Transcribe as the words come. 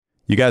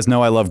You guys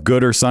know I love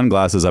Goodr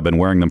sunglasses. I've been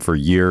wearing them for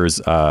years.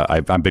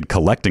 I've been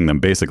collecting them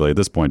basically at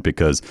this point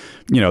because,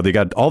 they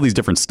got all these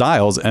different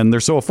styles and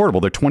they're so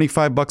affordable. They're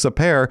 $25 a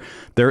pair.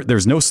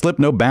 There's no slip,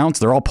 no bounce.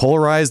 They're all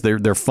polarized.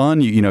 They're fun.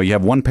 You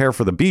have one pair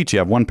for the beach. You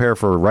have one pair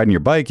for riding your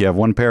bike. You have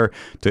one pair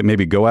to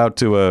maybe go out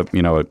to a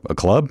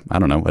club. I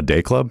don't know, a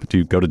day club. Do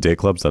you go to day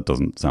clubs? That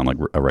doesn't sound like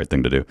a right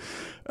thing to do.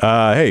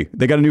 Hey,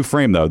 they got a new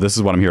frame though. This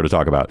is what I'm here to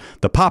talk about.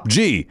 The Pop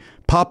G.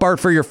 Pop art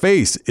for your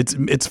face.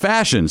 It's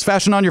fashion. It's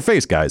fashion on your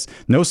face, guys.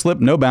 No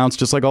slip, no bounce,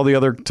 just like all the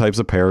other types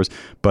of pairs.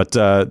 But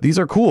these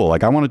are cool.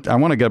 Like I want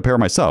to get a pair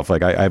myself.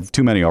 Like I have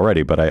too many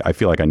already, but I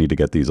feel like I need to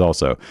get these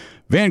also.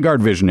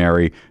 Vanguard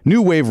Visionary,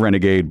 New Wave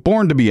Renegade,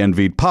 Born to be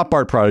Envied, Pop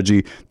Art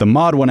Prodigy, the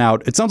Mod One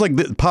Out. It sounds like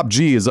the Pop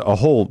G is a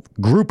whole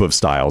group of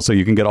styles, so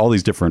you can get all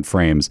these different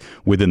frames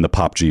within the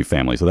Pop G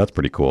family. So that's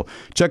pretty cool.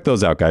 Check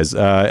those out, guys.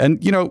 And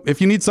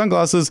if you need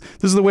sunglasses,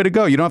 this is the way to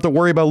go. You don't have to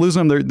worry about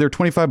losing them. They're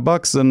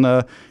 $25,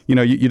 and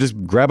you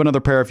just grab another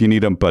pair if you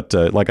need them. But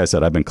like I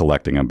said, I've been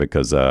collecting them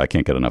because I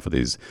can't get enough of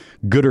these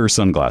Goodr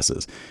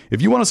sunglasses.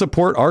 If you want to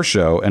support our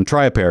show and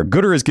try a pair,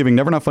 Goodr is giving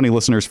Never Not Funny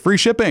listeners free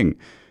shipping.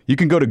 You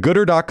can go to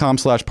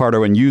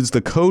goodr.com/Pardo and use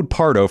the code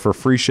Pardo for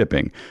free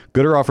shipping.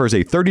 Goodr offers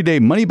a 30-day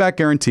money-back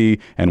guarantee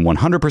and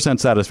 100%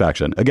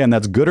 satisfaction. Again,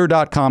 that's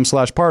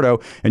goodr.com/Pardo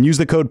and use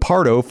the code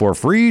Pardo for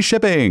free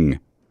shipping.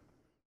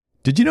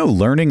 Did you know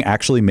learning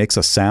actually makes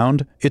a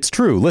sound? It's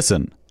true.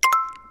 Listen.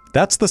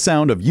 That's the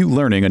sound of you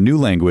learning a new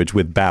language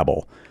with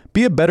Babbel.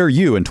 Be a better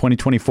you in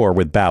 2024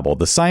 with Babbel,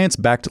 the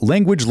science-backed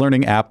language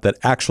learning app that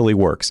actually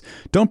works.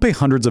 Don't pay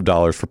hundreds of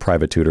dollars for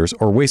private tutors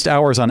or waste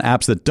hours on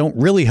apps that don't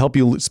really help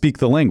you speak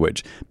the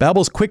language.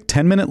 Babbel's quick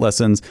 10-minute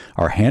lessons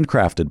are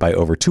handcrafted by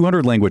over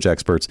 200 language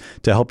experts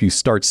to help you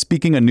start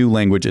speaking a new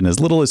language in as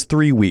little as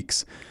 3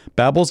 weeks.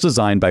 Babbel's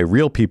designed by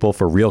real people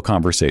for real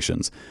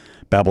conversations.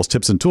 Babbel's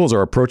tips and tools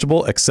are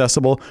approachable,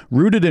 accessible,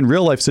 rooted in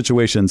real-life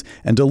situations,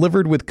 and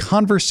delivered with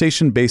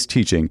conversation-based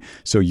teaching,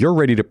 so you're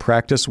ready to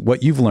practice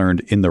what you've learned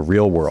in the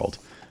real world.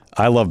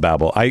 I love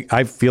Babbel.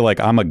 I feel like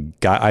I'm a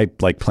guy. I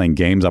like playing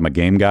games. I'm a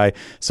game guy,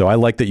 so I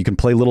like that you can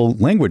play little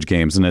language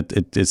games, and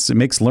it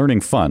makes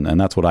learning fun, and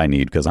that's what I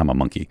need because I'm a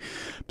monkey.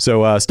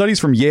 So studies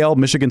from Yale,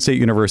 Michigan State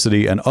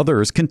University, and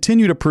others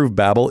continue to prove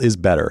Babbel is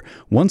better.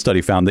 One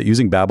study found that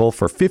using Babbel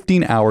for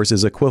 15 hours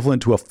is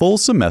equivalent to a full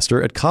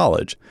semester at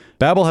college.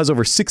 Babbel has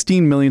over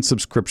 16 million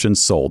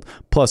subscriptions sold.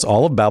 Plus,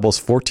 all of Babbel's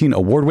 14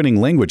 award-winning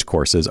language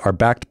courses are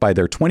backed by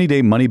their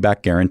 20-day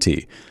money-back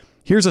guarantee.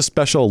 Here's a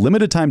special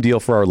limited-time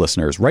deal for our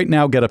listeners. Right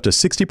now, get up to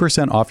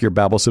 60% off your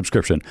Babbel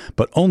subscription,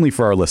 but only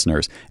for our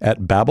listeners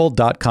at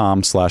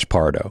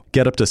babbel.com/Pardo.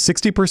 Get up to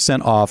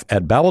 60% off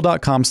at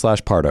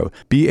babbel.com/Pardo.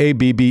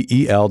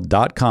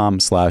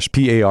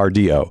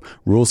 BABBEL.com/PARDO.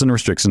 Rules and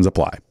restrictions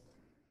apply.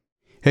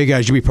 Hey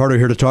guys, Jimmy Pardo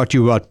here to talk to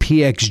you about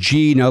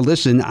PXG. Now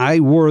listen, I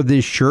wore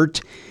this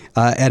shirt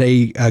at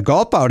a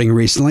golf outing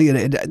recently,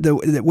 and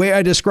the way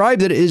I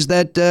described it is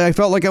that I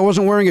felt like I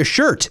wasn't wearing a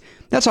shirt.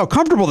 That's how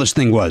comfortable this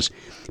thing was.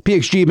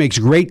 PXG makes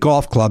great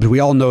golf clubs. We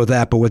all know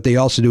that, but what they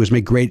also do is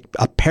make great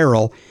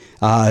apparel.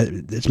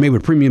 It's made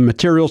with premium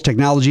materials,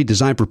 technology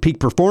designed for peak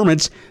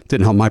performance.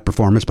 Didn't help my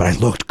performance, but I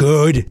looked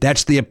good.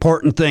 That's the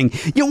important thing.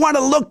 You want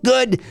to look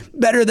good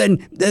better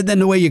than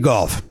the way you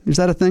golf. Is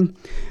that a thing?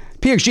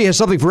 PXG has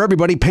something for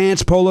everybody.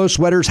 Pants, polos,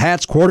 sweaters,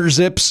 hats, quarter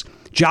zips,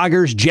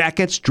 joggers,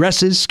 jackets,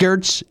 dresses,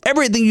 skirts,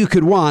 everything you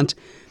could want.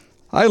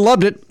 I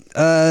loved it.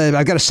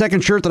 I've got a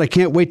second shirt that I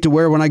can't wait to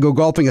wear when I go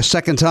golfing a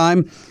second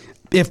time,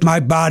 if my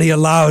body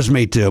allows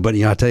me to. But,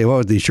 I'll tell you what,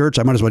 with these shirts,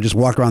 I might as well just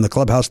walk around the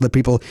clubhouse and let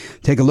people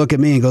take a look at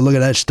me and go, look at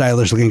that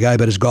stylish-looking guy,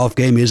 but his golf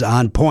game is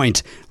on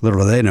point.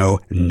 Little do they know,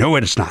 no,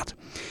 it's not.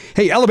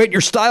 Hey, elevate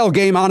your style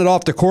game on and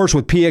off the course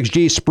with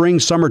PXG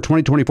Spring/Summer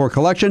 2024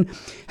 collection.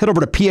 Head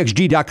over to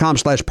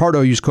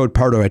pxg.com/Pardo. Use code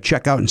Pardo at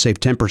checkout and save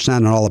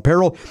 10% on all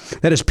apparel.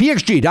 That is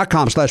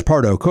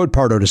pxg.com/Pardo. Code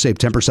Pardo to save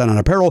 10% on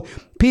apparel.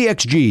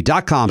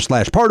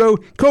 pxg.com/Pardo.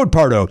 Code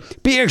Pardo.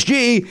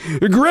 PXG,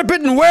 grip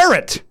it and wear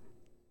it.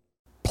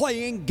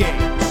 Playing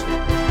games.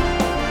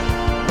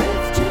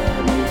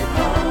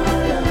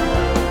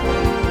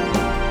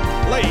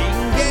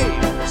 Playing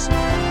games.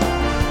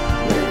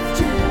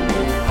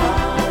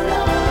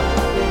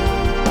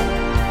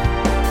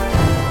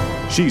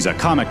 She's a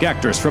comic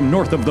actress from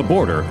north of the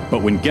border,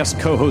 but when guest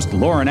co-host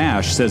Lauren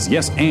Ash says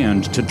yes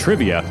and to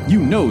trivia,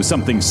 you know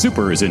something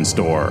super is in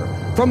store.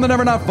 From the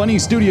Never Not Funny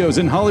studios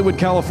in Hollywood,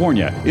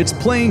 California, it's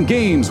Playing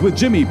Games with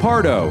Jimmy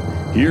Pardo.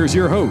 Here's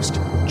your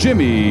host,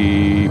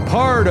 Jimmy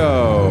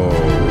Pardo.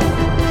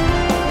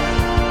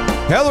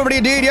 Hello, everybody,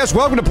 indeed. Yes,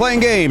 welcome to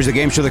Playing Games, the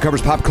game show that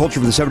covers pop culture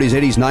from the 70s,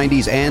 80s,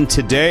 90s, and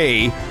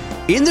today.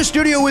 In the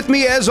studio with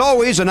me, as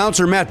always,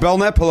 announcer Matt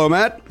Belknap. Hello,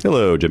 Matt.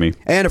 Hello, Jimmy.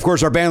 And, of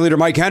course, our band leader,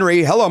 Mike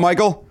Henry. Hello,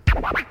 Michael.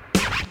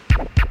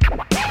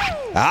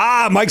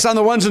 Mike's on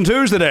the ones and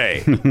twos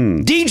today.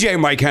 DJ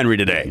Mike Henry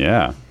today.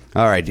 Yeah.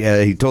 All right.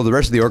 He told the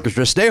rest of the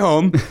orchestra, stay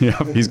home. Yeah,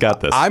 he's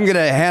got this. I'm going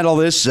to handle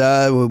this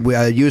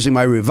using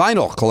my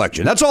vinyl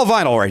collection. That's all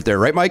vinyl right there,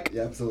 right, Mike?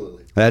 Yeah,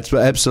 absolutely. That's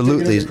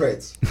absolutely.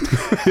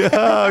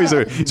 Oh,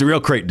 he's a real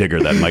crate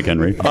digger, that Mike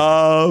Henry.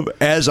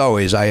 As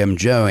always, I am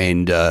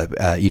joined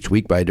each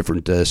week by a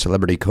different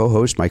celebrity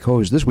co-host. My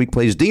co-host this week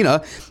plays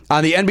Dina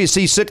on the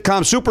NBC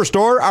sitcom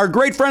Superstore. Our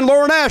great friend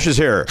Lauren Ash is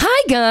here.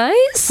 Hi,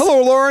 guys.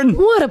 Hello, Lauren.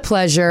 What a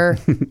pleasure.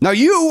 Now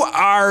you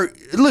are.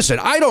 Listen,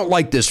 I don't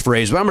like this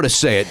phrase, but I'm going to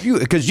say it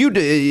because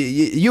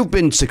you've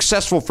been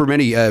successful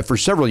for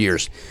several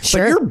years.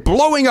 Sure. But you're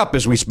blowing up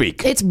as we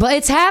speak.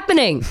 It's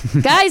happening.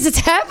 Guys, it's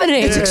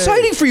happening. It's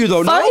exciting for you,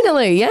 though.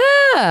 Finally,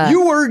 yeah.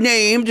 You were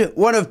named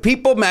one of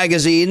People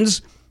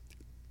Magazine's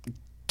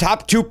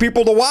top 2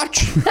 people to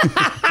watch.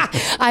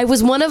 I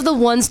was one of the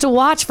ones to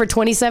watch for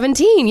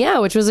 2017, yeah,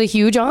 which was a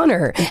huge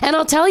honor. And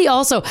I'll tell you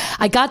also,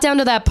 I got down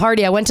to that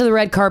party, I went to the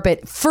red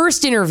carpet,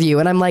 first interview,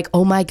 and I'm like,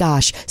 oh my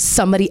gosh,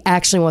 somebody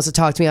actually wants to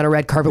talk to me on a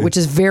red carpet, which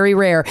is very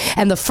rare.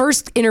 And the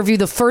first interview,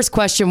 the first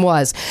question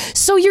was,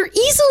 so you're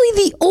easily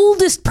the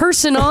oldest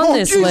person on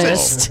this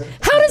list.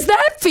 How does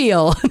that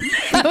feel?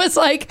 I was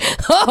like,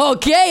 oh,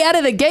 okay, out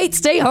of the gate,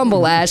 stay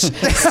humble, Ash.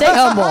 Stay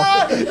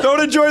humble. Don't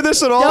enjoy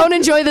this at all. Don't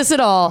enjoy this at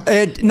all.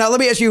 And now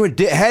let me ask you: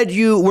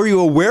 were you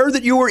aware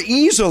that you were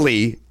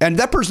easily, and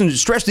that person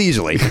stressed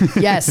easily,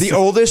 yes, the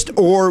oldest,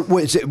 or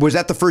was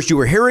that the first you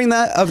were hearing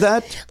of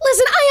that?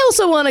 Listen, I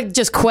also want to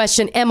just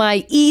question: am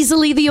I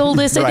easily the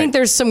oldest? Right. I think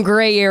there's some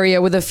gray area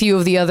with a few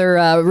of the other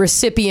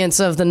recipients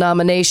of the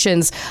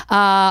nominations,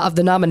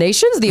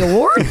 the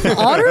award,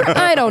 honor.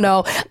 I don't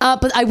know,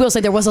 but I will say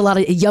there was a lot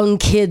of young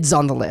kids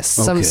on the list.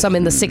 Some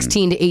in the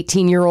 16 to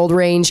 18-year-old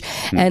range.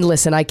 And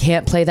listen, I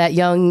can't play that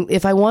young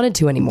if I wanted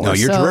to anymore. No,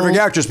 you're a terrific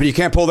actress, but you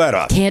can't pull that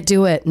off. Can't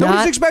do it.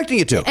 Nobody's expecting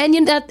you to.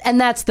 And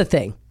that's the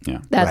thing. Yeah.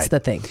 That's Right. the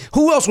thing.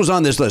 Who else was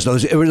on this list?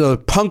 Were the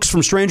punks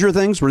from Stranger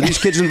Things? Were these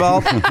kids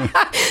involved?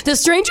 The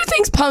Stranger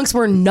Things punks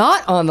were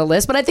not on the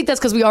list, but I think that's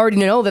because we already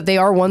know that they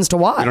are ones to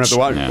watch. You don't have to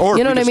watch, Yeah. or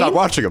You know you what I mean? stop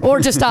watching them, or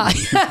just stop.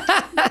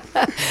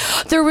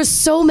 There was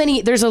so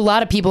many. There's a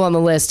lot of people on the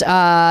list.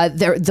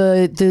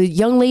 The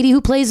young lady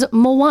who plays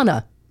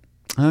Moana.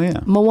 Oh, yeah.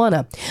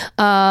 Moana.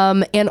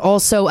 And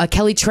also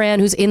Kelly Tran,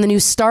 who's in the new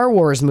Star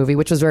Wars movie,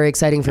 which was very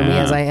exciting for me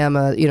as I am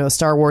a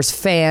Star Wars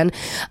fan.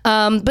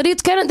 But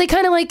it's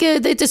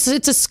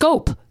it's a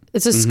scope.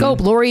 It's a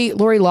scope. Lori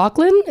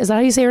Loughlin, is that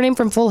how you say her name,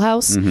 from Full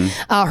House?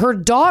 Her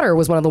daughter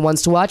was one of the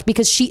ones to watch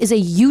because she is a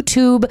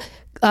YouTube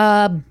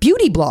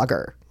beauty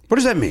blogger. What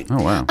does that mean?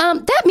 Oh, wow.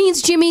 That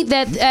means, Jimmy,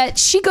 that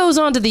she goes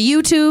onto the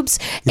YouTubes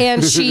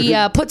and she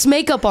puts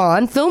makeup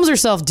on, films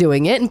herself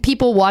doing it, and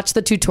people watch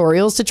the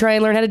tutorials to try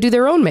and learn how to do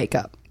their own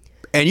makeup.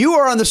 And you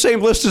are on the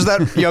same list as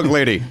that young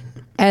lady.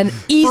 And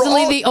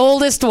easily the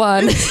oldest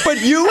one.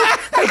 But you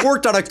have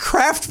worked on a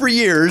craft for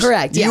years.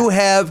 Correct, yeah. You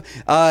have,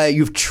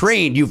 you've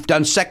trained, you've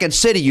done Second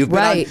City, you've been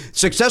on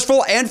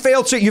successful and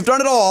failed, so you've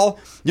done it all.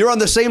 You're on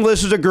the same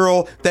list as a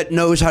girl that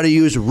knows how to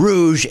use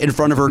rouge in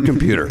front of her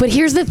computer. But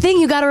here's the thing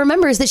you got to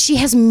remember is that she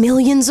has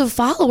millions of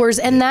followers.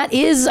 And that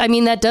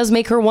does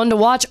make her one to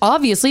watch,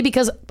 obviously,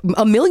 because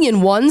a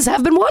million ones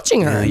have been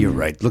watching her. Yeah, you're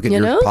right. Look at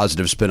your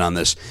positive spin on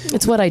this.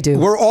 It's what I do.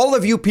 Were all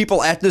of you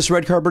people at this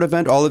red carpet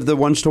event, all of the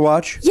ones to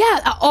watch?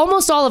 Yeah,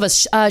 almost all of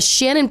us.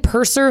 Shannon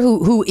Purser,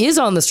 who is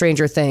on the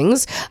Stranger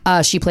Things,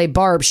 she played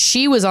Barb.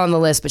 She was on the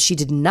list, but she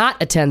did not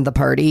attend the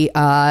party.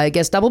 I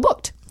guess double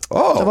booked.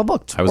 Oh, double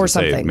booked. I was or going to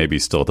say something. maybe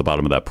still at the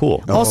bottom of that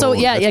pool. Also,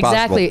 yeah, that's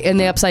exactly. possible. In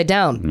the Upside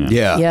Down.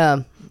 Yeah.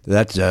 Yeah.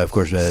 That, of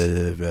course,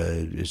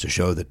 is a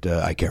show that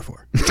I care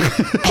for.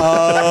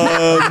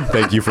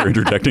 Thank you for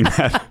interjecting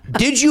that.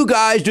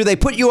 Do they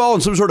put you all in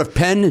some sort of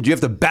pen? Do you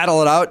have to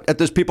battle it out at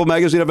this People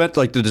Magazine event,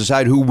 like to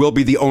decide who will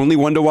be the only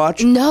one to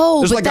watch?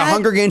 No. It's but like a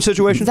Hunger Games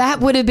situation?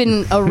 That would have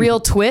been a real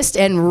twist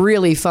and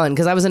really fun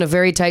because I was in a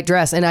very tight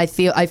dress and I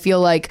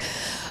feel like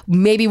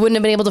maybe wouldn't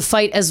have been able to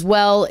fight as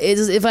well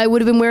as if I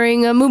would have been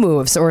wearing a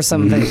muumuu or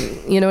something.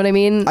 You know what I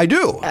mean? I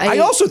do. I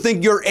also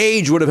think your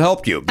age would have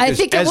helped you. I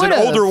think it as an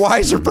would've. older,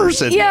 wiser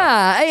person.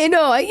 Yeah, I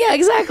know. Yeah,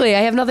 exactly. I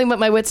have nothing but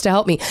my wits to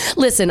help me.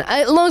 Listen,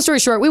 long story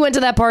short, we went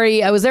to that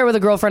party. I was there with a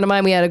girlfriend of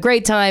mine. We had a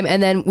great time.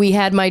 And then we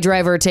had my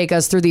driver take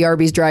us through the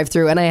Arby's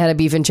drive-thru. And I had a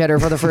beef and cheddar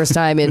for the first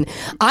time in,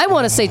 I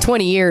want to say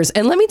 20 years.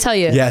 And let me tell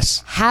you,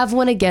 Yes. have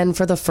one again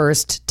for the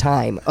first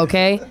time,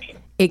 okay?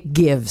 It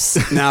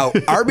gives. Now,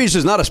 Arby's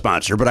is not a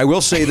sponsor, but I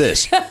will say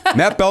this.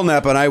 Matt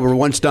Belknap and I were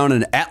once down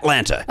in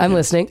Atlanta. I'm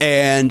listening.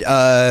 And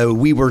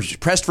we were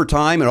pressed for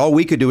time, and all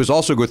we could do was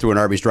also go through an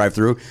Arby's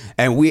drive-thru.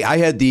 And I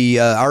had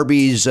the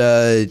Arby's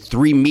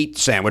 3-meat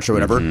sandwich or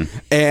whatever.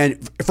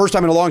 And first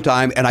time in a long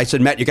time. And I said,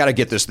 Matt, you got to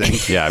get this thing.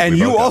 Yeah, and we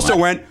you both got also one.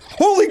 went,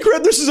 holy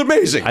crap, this is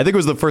amazing. I think it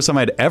was the first time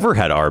I'd ever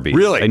had Arby's.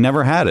 Really? I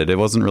never had it. It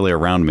wasn't really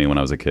around me when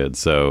I was a kid.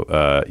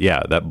 So,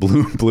 yeah, that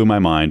blew my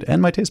mind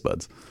and my taste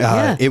buds.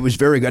 Yeah. It was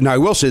very good. Now, I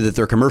will will say that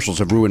their commercials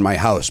have ruined my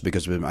house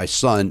because my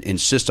son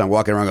insists on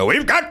walking around going,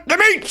 "We've got the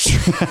meat,"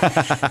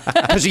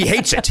 because he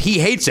hates it. He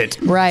hates it.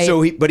 Right.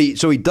 So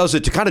he does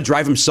it to kind of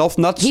drive himself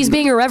nuts. He's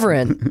being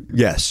irreverent.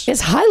 Yes.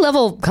 It's high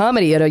level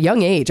comedy at a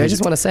young age. I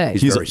just want to say.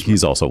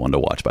 He's also one to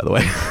watch, by the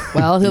way.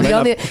 Well,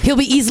 he'll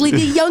be easily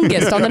the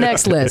youngest on the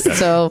next list.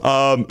 So.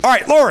 All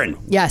right, Lauren.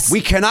 Yes.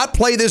 We cannot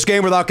play this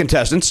game without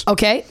contestants.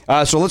 Okay.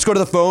 So let's go to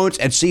the phones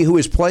and see who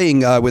is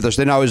playing with us.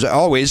 Then, as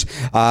always,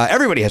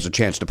 everybody has a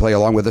chance to play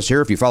along with us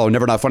here. If you follow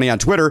Never Not Funny on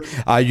Twitter,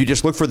 you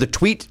just look for the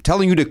tweet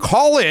telling you to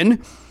call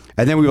in,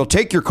 and then we will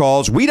take your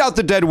calls, weed out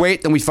the dead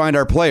weight, then we find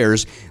our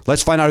players.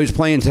 Let's find out who's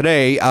playing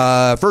today.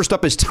 First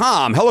up is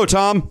Tom. Hello,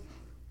 Tom.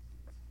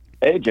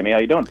 Hey, Jimmy. How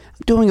you doing?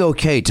 I'm doing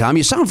okay, Tom.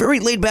 You sound very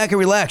laid back and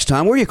relaxed,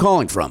 Tom. Where are you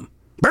calling from?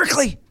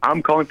 Berkeley?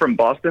 I'm calling from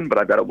Boston, but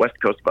I've got a West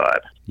Coast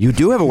vibe. You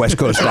do have a West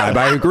Coast vibe.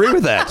 I agree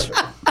with that.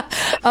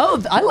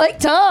 Oh, I like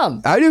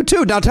Tom. I do,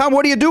 too. Now, Tom,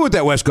 what do you do with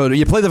that West Coast?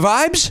 You play the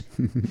vibes?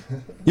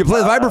 You play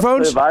the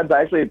vibraphones? The vibes,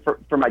 actually,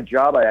 for my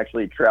job, I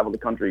actually travel the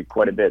country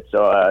quite a bit,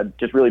 so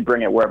just really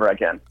bring it wherever I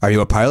can. Are you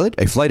a pilot?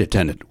 A flight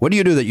attendant? What do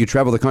you do that you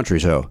travel the country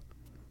so?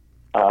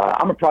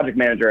 I'm a project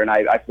manager, and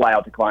I fly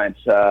out to clients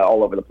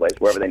all over the place,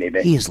 wherever they need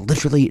me. He has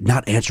literally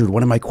not answered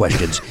one of my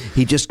questions.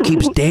 He just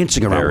keeps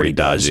dancing around what he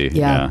does. Dodgy.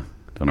 Yeah.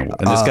 Don't know.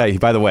 And this guy,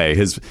 by the way,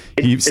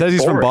 he says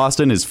he's from boring.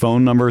 Boston. His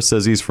phone number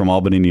says he's from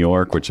Albany, New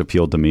York, which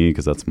appealed to me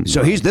because that's.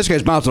 So this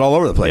guy's bouncing all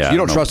over the place. Yeah, You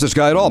don't nope. trust this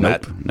guy at all,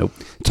 Matt? Nope.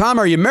 Tom,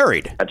 are you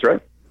married? That's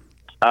right.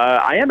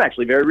 I am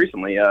actually very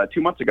recently,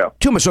 2 months ago.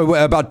 So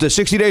about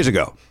 60 days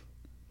ago.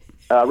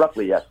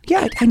 Roughly, yes.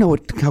 Yeah, I know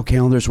how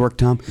calendars work,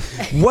 Tom.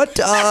 What's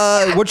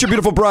your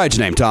beautiful bride's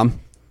name, Tom?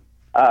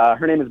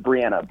 Her name is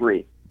Brianna,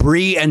 Bree.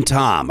 Bree and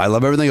Tom. I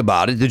love everything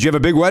about it. Did you have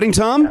a big wedding,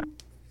 Tom?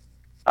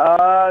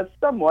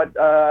 Somewhat.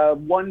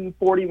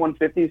 140,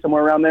 150,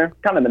 somewhere around there.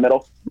 Kind of in the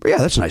middle. Yeah,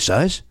 that's a nice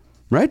size,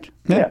 right?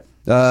 Yeah.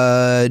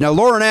 Now,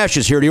 Lauren Ash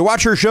is here. Do you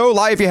watch her show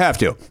live if you have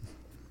to?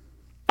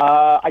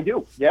 I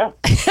do, yeah.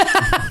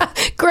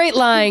 Great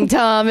lying,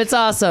 Tom. It's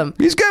awesome.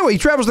 He's good. He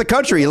travels the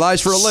country. He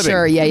lies for a living.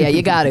 Sure, yeah.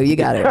 You got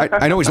to.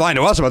 I know he's lying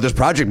to us about this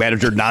project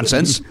manager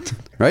nonsense,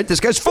 right? This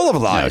guy's full of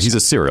No, lies. he's a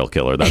serial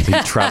killer. He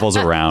travels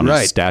around,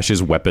 Right. and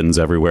stashes weapons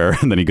everywhere,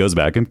 and then he goes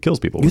back and kills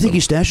people. You with think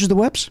he them. stashes the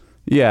webs?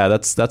 Yeah,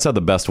 that's how the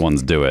best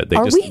ones do it. They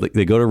Are just we-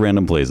 they go to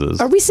random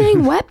places. Are we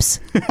saying Weps?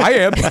 I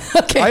am.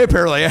 I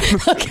apparently am.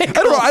 Okay,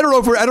 I don't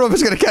know if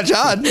it's going to catch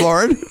on,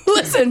 Lauren.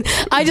 Listen,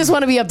 I just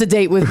want to be up to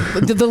date with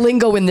the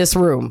lingo in this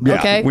room. Yeah,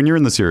 Okay. when you're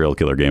in the serial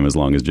killer game, as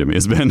long as Jimmy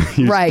has been,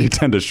 Right. you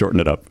tend to shorten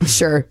it up.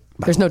 Sure.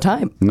 There's no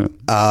time.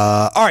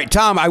 All right,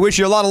 Tom, I wish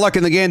you a lot of luck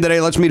in the game today.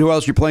 Let's meet who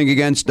else you're playing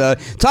against.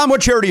 Tom,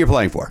 what charity are you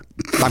playing for?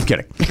 I'm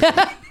kidding.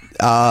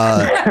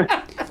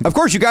 Of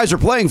course, you guys are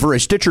playing for a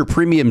Stitcher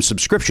Premium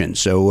subscription.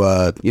 So,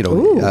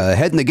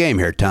 head in the game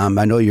here, Tom.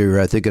 I know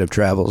you're thinking of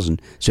travels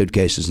and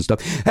suitcases and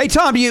stuff. Hey,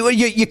 Tom,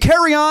 you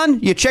carry on?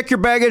 You check your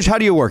baggage? How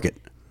do you work it?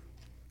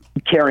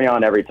 Carry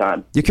on every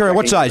time. You carry on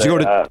what size? You go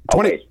to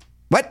 20? waist.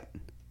 What?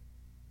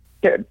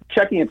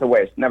 Checking into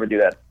waist. Never do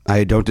that.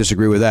 I don't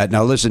disagree with that.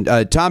 Now, listen,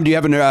 Tom, do you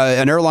have an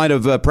airline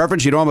of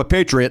preference? You don't have a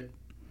Patriot.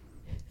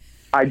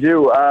 I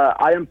do.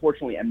 I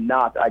unfortunately am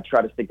not. I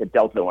try to stick to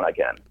Delta when I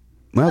can.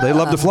 Well, they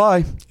love to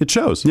fly. It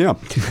shows. Yeah.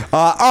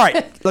 All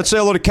right. Let's say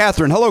hello to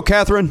Catherine. Hello,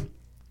 Catherine.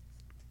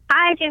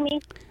 Hi,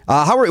 Jimmy.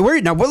 How are where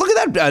now? Well, look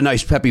at that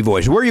nice peppy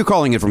voice. Where are you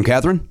calling it from,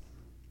 Catherine?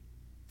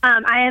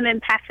 I am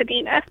in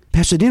Pasadena.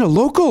 Pasadena,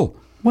 local.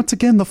 Once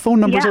again, the phone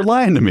numbers Yeah. are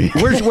lying to me.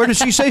 Where does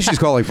she say she's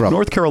calling from?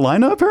 North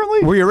Carolina,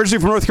 apparently. Were you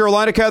originally from North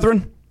Carolina,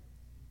 Catherine?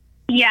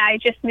 Yeah, I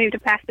just moved to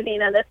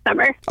Pasadena this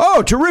summer.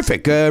 Oh,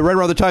 terrific. Right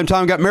around the time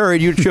Tom got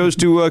married, you chose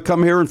to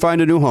come here and find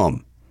a new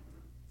home.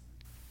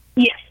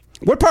 Yes.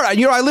 What part?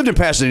 I lived in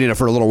Pasadena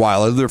for a little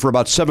while. I lived there for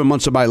about 7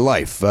 months of my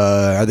life.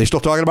 Are they still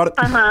talking about it?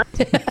 Uh-huh.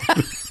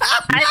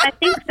 I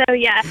think so,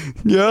 yeah.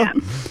 Yeah.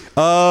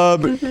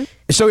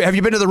 So have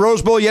you been to the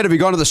Rose Bowl yet? Have you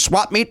gone to the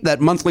swap meet, that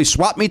monthly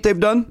swap meet they've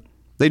done?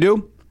 They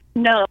do?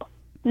 No.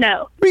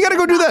 Well, you got to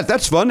go do that.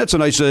 That's fun. That's a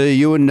nice,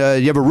 you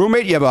have a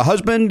roommate, you have a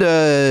husband,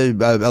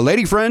 a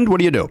lady friend. What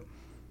do you do?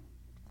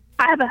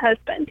 I have a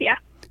husband, yeah.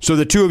 So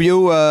the two of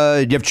you,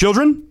 do you have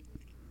children?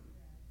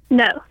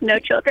 No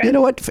children. You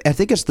know what? I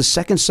think it's the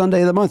second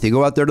Sunday of the month. You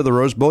go out there to the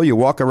Rose Bowl, you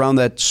walk around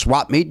that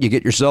swap meet, you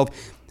get yourself,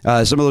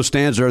 some of those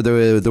stands are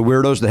the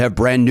weirdos that have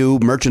brand new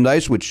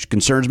merchandise, which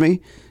concerns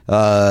me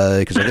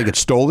because I think it's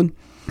stolen.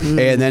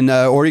 And then,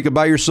 or you could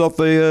buy yourself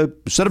a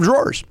set of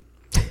drawers.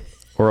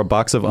 Or a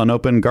box of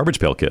unopened Garbage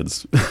Pail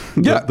Kids.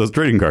 Yeah. Those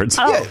trading cards.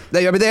 Yeah,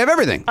 they have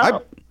everything. I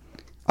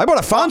bought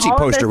a Fonzie All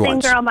poster of those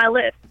once. things are on my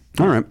list.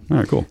 All right. All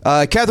right, cool.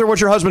 Catherine, what's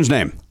your husband's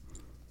name?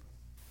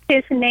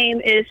 His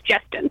name is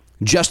Justin.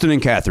 Justin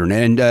and Catherine.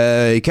 And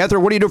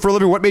Catherine, what do you do for a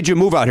living? What made you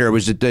move out here?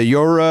 Was it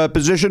your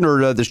position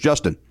or this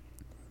Justin?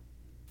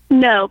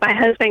 No, my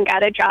husband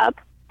got a job.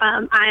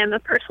 I am a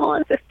personal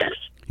assistant.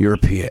 You're a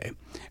PA.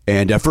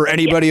 And for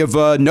anybody of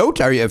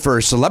note, are you for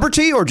a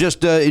celebrity or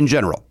just in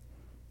general?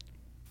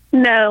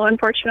 No,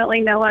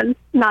 unfortunately, no one.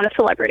 Not a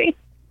celebrity.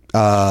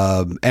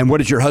 And what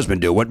does your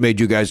husband do? What made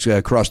you guys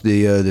cross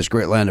this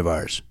great land of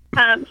ours?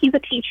 He's a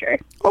teacher.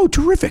 Oh,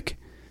 terrific.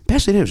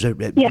 Pasadena.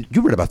 Yeah.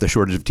 You read about the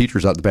shortage of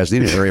teachers out in the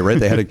Pasadena area, right?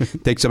 They had to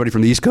take somebody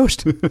from the East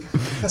Coast.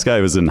 This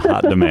guy was in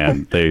hot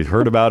demand. They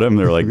heard about him.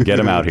 They're like, get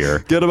him out here.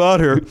 Get him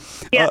out here.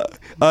 Yeah.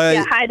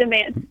 High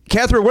demand.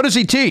 Catherine, what does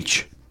he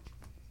teach?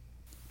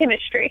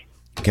 Chemistry.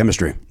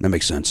 Chemistry. That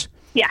makes sense.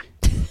 Yeah.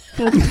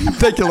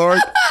 Thank you, Lauren.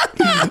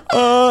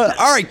 All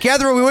right,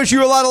 Catherine, we wish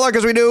you a lot of luck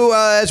as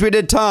we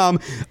did Tom.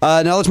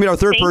 Now let's meet our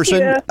third Thank person.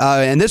 you.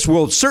 And this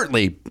will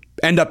certainly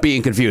end up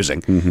being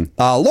confusing.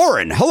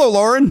 Lauren. Hello,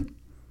 Lauren.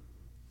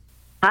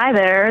 Hi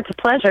there. It's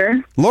a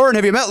pleasure. Lauren,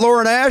 have you met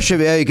Lauren Ash? Can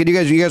you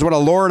guys want to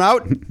Lauren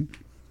out?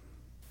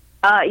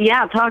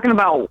 Yeah, talking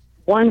about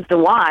ones to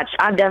watch.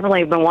 I've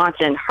definitely been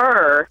watching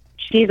her.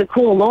 She's a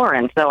cool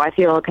Lauren, so I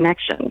feel a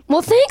connection.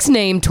 Well, thanks,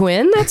 name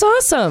twin. That's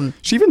awesome.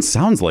 She even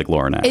sounds like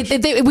Lauren Ash.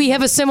 We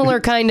have a similar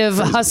kind of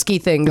husky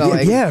thing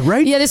going. Yeah,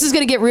 right? Yeah, this is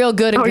going to get real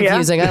good and Oh, yeah?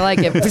 confusing. I like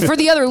it. For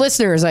the other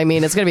listeners, I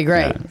mean, it's going to be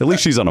great. Yeah. At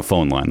least she's on a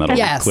phone line. That'll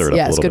Yes, clear it up a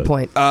yes, little good bit.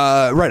 point.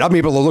 Right, I'll be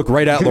able to look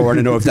right at Lauren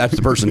and know if that's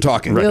the person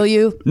talking. Will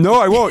you? No,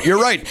 I won't.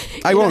 You're right.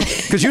 I won't.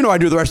 Because you know I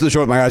do the rest of the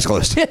show with my eyes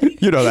closed.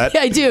 You know that.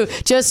 Yeah, I do.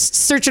 Just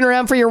searching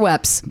around for your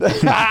weps.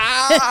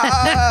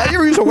 You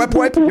ever use a wep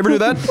wipe? You ever do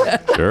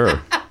that? Sure.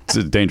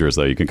 It's dangerous,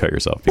 though. You can cut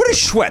yourself. What is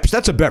Schweppes?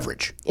 That's a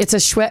beverage. It's a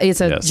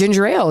Yes.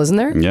 ginger ale, isn't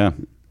there? Yeah.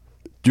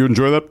 Do you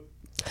enjoy that?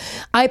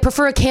 I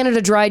prefer a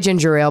Canada Dry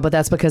ginger ale, but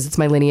that's because it's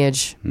my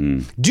lineage.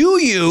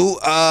 Do you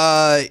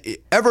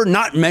ever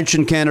not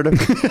mention Canada?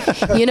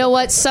 You know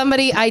what?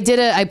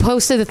 I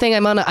posted the thing.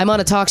 I'm on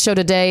a talk show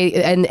today,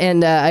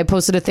 and I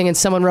posted a thing, and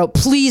someone wrote,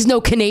 "Please,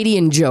 no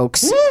Canadian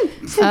jokes."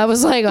 I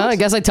was like, I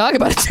guess I talk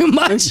about it too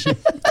much.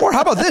 Or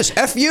how about this?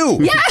 F you.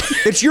 Yeah.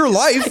 It's your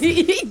life.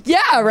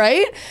 Yeah,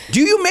 right?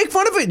 Do you make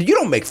fun of it? You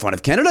don't make fun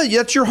of Canada.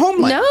 That's your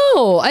homeland.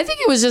 No, I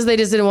think it was just they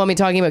just didn't want me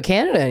talking about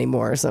Canada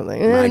anymore or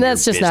something. And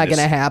that's your just not business.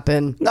 going to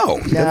happen. No.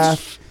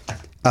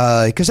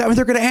 Because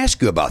they're going to ask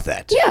you about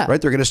that. Yeah.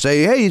 Right? They're going to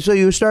say, hey, so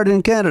you started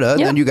in Canada, and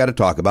Yeah. then you got to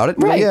talk about it.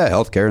 Right. Yeah,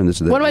 healthcare and this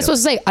and that. What am I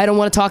supposed to say? I don't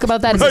want to talk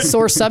about that as a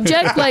sore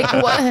subject? Like,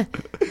 what?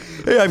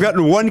 Hey, I've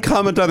gotten one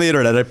comment on the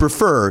internet. I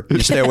prefer you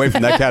stay away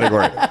from that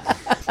category.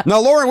 Now,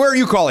 Lauren, where are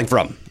you calling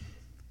from?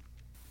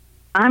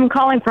 I'm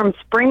calling from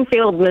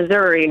Springfield,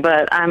 Missouri,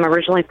 but I'm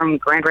originally from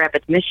Grand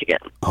Rapids, Michigan.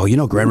 Oh, you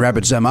know, Grand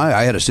Rapids, MI.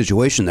 I had a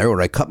situation there where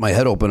I cut my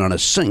head open on a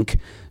sink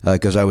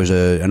because I was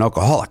an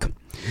alcoholic.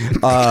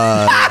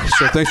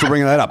 So thanks for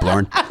bringing that up,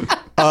 Lauren.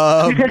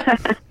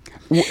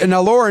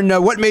 Now, Lauren,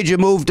 what made you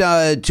move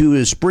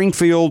to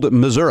Springfield,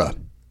 Missouri?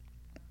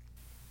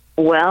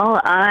 Well,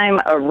 I'm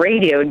a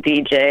radio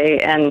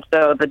DJ, and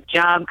so the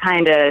job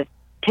kind of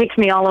takes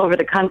me all over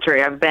the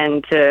country.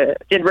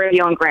 Did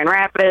radio in Grand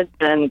Rapids,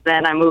 and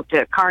then I moved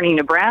to Kearney,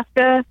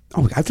 Nebraska.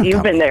 Oh, I've done You've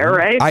comedy. been there,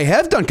 right? I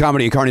have done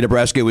comedy in Kearney,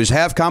 Nebraska. It was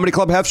half comedy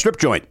club, half strip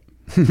joint.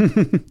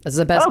 That's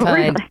the best Oh,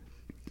 kind.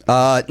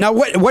 really? Now,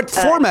 what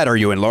format are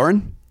you in,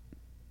 Lauren?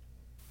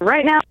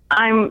 Right now,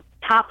 I'm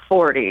top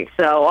 40,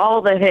 so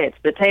all the hits,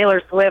 the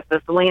Taylor Swift,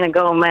 the Selena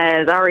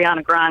Gomez,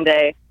 Ariana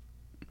Grande.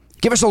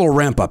 Give us a little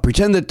ramp up.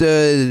 Pretend that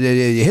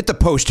you hit the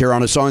post here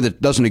on a song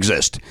that doesn't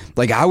exist.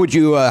 Like, how would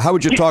you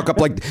talk up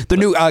like the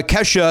new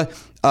Kesha?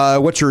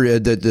 What's your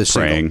the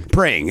single?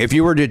 Praying. If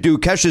you were to do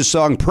Kesha's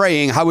song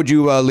 "Praying," how would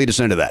you lead us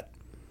into that?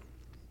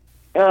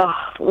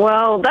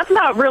 Well, that's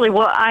not really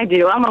what I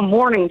do. I'm a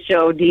morning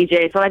show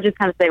DJ, so I just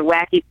kind of say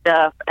wacky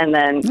stuff and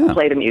then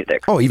play the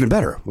music. Oh, even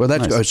better. Well,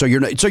 that's Nice. so you're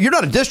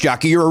not a disc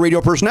jockey. You're a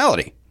radio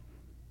personality.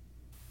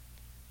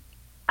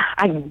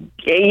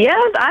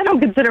 Yes, I don't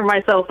consider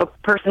myself a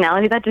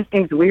personality. That just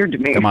seems weird to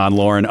me. Come on,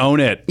 Lauren, own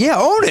it. Yeah,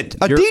 own it.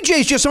 A DJ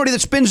is just somebody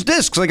that spins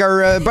discs, like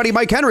our buddy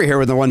Mike Henry here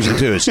with the ones and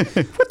twos.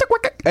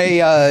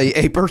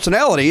 A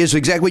personality is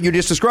exactly what you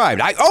just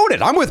described. I own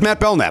it. I'm with Matt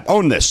Belknap.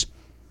 Own this.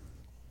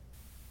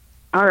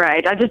 All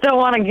right, I just don't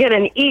want to get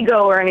an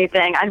ego or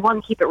anything. I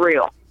want to keep it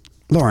real.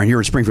 Lauren, you're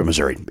in Springfield,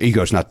 Missouri.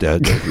 Ego's not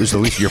is the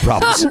least of your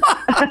problems.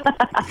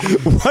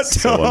 What?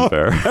 So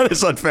unfair. That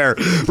is unfair,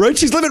 right?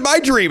 She's living my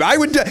dream. I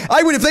would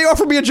if they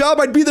offered me a job,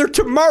 I'd be there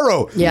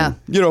tomorrow. Yeah.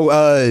 You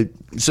know,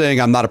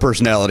 saying I'm not a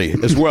personality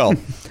as well.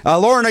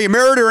 Lauren, are you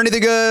married or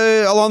anything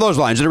along those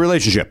lines in a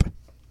relationship?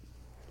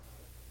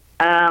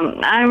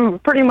 I'm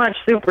pretty much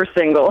super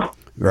single.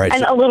 Right.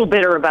 And a little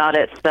bitter about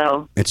it,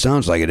 so. It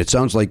sounds like it. It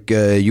sounds like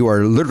you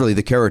are literally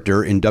the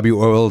character in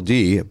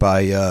WOLD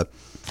by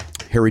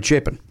Harry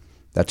Chapin.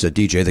 That's a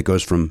DJ that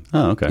goes from.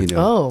 Oh, okay.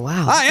 Oh,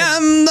 wow. I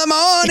am the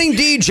morning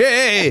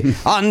DJ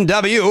on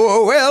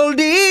WOLD.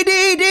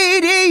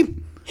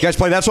 You guys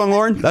play that song,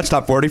 Lauren? That's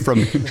top 40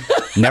 from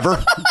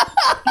Never.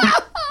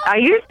 I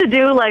used to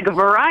do like a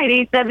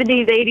variety,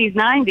 70s, 80s,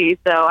 90s,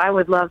 so I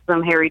would love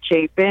some Harry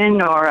Chapin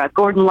or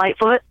Gordon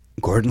Lightfoot.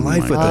 Gordon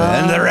Lightfoot.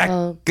 And the wreck.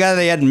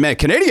 They had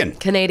Canadian.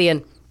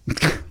 Canadian.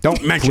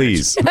 Don't mention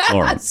Please,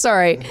 Lauren.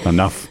 Sorry.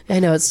 Enough.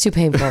 I know, it's too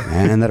painful.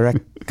 And the wreck.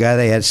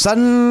 They had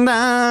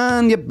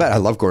Sundown. You bet. I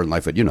love Gordon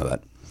Lightfoot. You know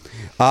that.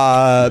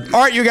 All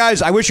right, you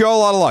guys, I wish you all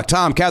a lot of luck.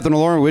 Tom, Catherine,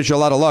 and Lauren, we wish you a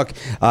lot of luck.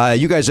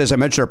 You guys, as I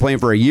mentioned, are playing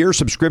for a year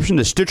subscription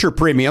to Stitcher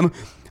Premium.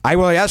 I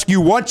will ask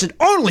you once and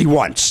only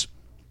once.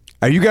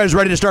 Are you guys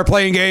ready to start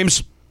playing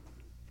games?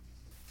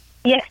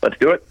 Yes. Let's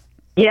do it.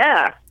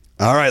 Yeah.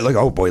 All right, look.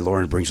 Oh, boy,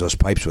 Lauren brings those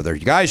pipes with her.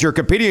 You guys, you're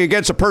competing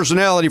against a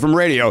personality from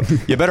radio.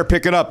 You better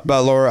pick it up,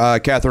 Laura,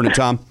 Catherine, and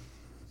Tom.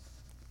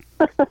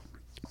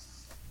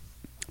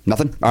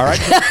 Nothing? All right.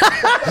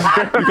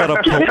 You got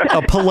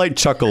a polite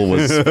chuckle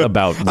was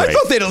about right. I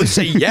thought they'd at least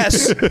say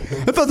yes. I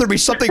thought there'd be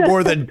something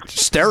more than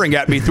staring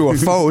at me through a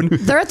phone.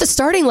 They're at the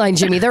starting line,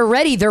 Jimmy. They're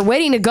ready. They're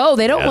waiting to go.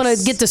 They don't want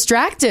to get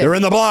distracted. They're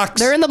in the blocks.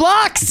 They're in the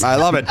blocks. I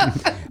love it.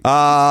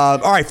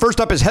 All right, first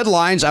up is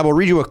headlines. I will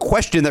read you a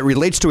question that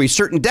relates to a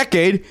certain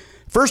decade.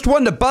 First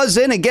one to buzz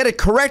in and get it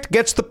correct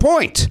gets the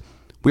point.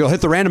 We'll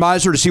hit the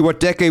randomizer to see what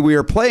decade we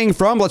are playing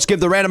from. Let's give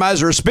the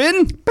randomizer a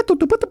spin.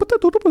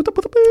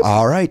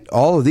 All right,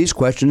 all of these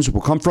questions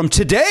will come from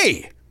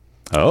today.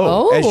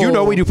 Oh. As you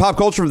know, we do pop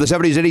culture for the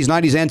 70s, 80s,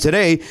 90s, and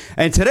today.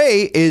 And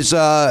today is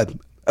a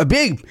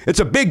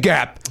big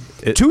gap.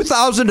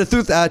 2000 to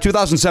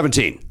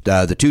 2017.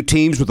 The two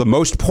teams with the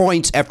most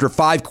points after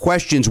 5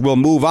 questions will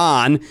move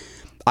on.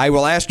 I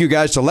will ask you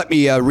guys to let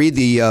me read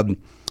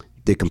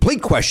the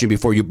complete question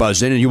before you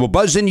buzz in, and you will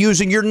buzz in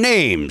using your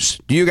names.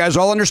 Do you guys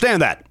all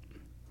understand that?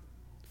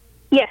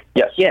 Yes.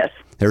 Yes.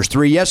 There's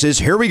 3 yeses.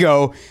 Here we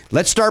go.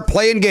 Let's start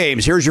playing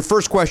games. Here's your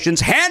first questions.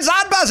 Hands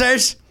on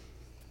buzzers.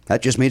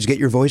 That just means get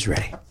your voice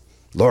ready.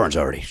 Lauren's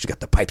already. She's got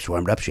the pipes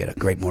warmed up. She had a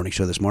great morning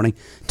show this morning.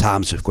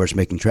 Tom's, of course,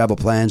 making travel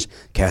plans.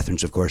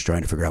 Catherine's, of course,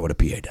 trying to figure out what a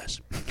PA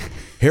does.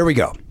 Here we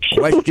go.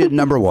 Question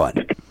number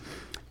 1.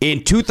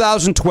 In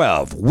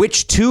 2012,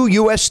 which 2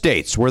 U.S.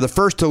 states were the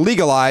first to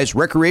legalize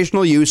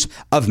recreational use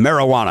of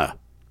marijuana?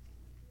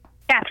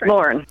 Catherine.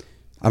 Lauren.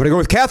 I'm going to go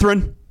with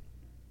Catherine.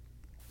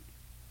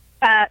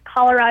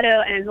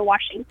 Colorado and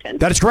Washington.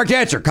 That is correct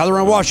answer.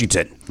 Colorado and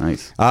Washington.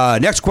 Nice.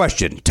 Next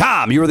question.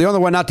 Tom, you were the only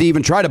one not to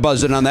even try to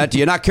buzz in on that. Do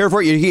you not care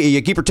for it?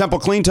 You keep your temple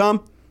clean,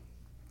 Tom?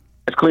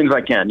 As clean as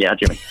I can. Yeah,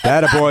 Jimmy.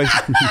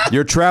 Attaboy.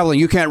 You're traveling.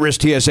 You can't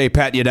risk TSA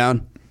patting you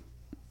down.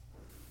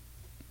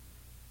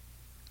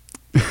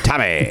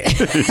 Tommy.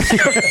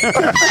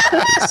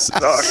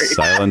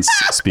 Silence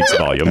speaks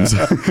volumes.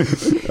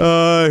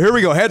 Here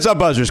we go. Heads up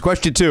buzzers.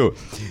 Question 2.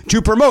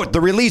 To promote the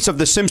release of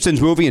the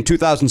Simpsons movie in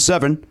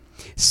 2007,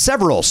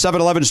 several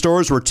 7-Eleven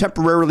stores were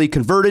temporarily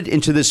converted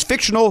into this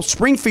fictional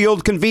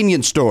Springfield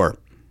convenience store.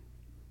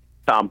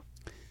 Tom.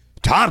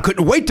 Tom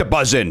couldn't wait to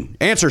buzz in.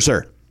 Answer,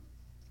 sir.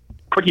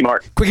 Quickie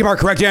Mart. Quickie Mart,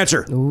 correct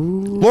answer.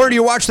 Lauren, do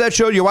you watch that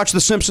show? Do you watch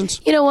The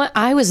Simpsons? You know what?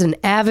 I was an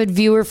avid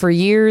viewer for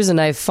years,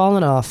 and I've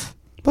fallen off.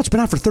 Well, it's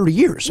been out for 30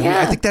 years. I mean,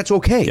 I think that's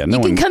okay. Yeah,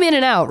 You can come in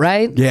and out,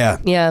 right? Yeah.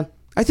 Yeah.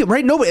 I think,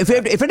 right? No, if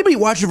anybody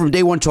watched it from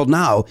day one till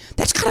now,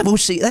 that's kind of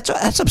OC.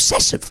 That's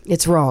obsessive.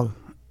 It's wrong.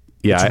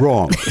 Yeah, It's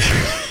wrong.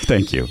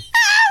 Thank you.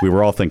 We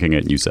were all thinking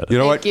it, and you said it. You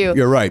know Thank what? you.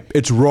 You're right.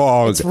 It's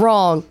wrong. It's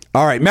wrong.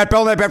 All right, Matt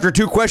Belknap, after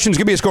 2 questions,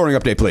 give me a scoring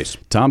update, please.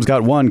 Tom's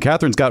got 1.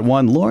 Catherine's got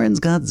 1. Lauren's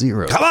got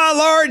 0. Come on,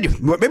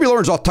 Lauren. Maybe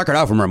Lauren's all tuckered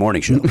out from her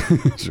morning show.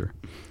 Sure.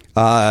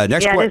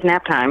 Next Yeah, question. it is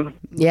nap time.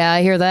 Yeah,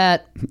 I hear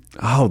that.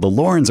 Oh, the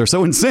Laurens are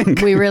so in sync.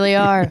 We really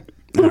are.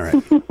 All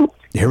right.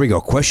 Here we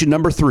go. Question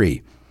number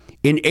 3.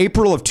 In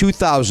April of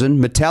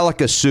 2000,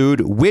 Metallica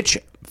sued which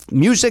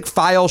music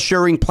file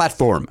sharing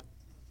platform?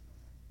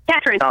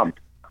 Catherine. Tom.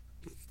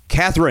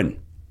 Catherine.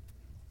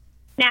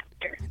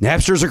 Napster.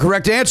 Napster's a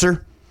correct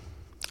answer.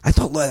 I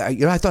thought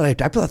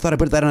I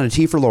put that on a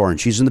T for Lauren.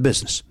 She's in the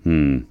business.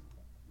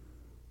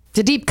 It's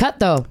a deep cut,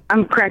 though.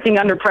 I'm cracking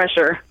under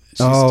pressure.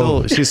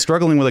 She's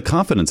struggling with a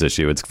confidence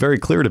issue. It's very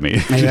clear to me.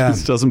 She Yeah.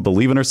 just doesn't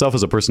believe in herself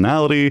as a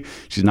personality.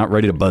 She's not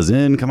ready to buzz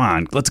in. Come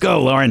on, let's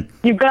go, Lauren.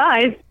 You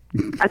guys,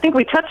 I think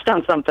we touched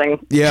on something.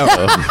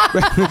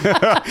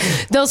 Yeah.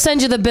 They'll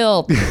send you the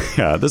bill.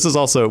 Yeah, this is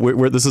also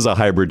this is a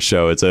hybrid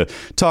show. It's a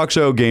talk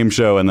show, game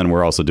show, and then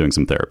we're also doing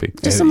some therapy.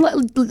 Just some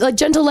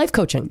gentle life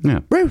coaching. Yeah.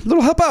 Right,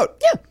 little help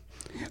out.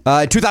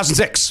 Yeah.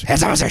 2006.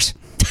 Hands up, answers.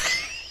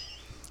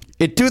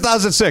 In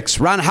 2006,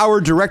 Ron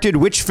Howard directed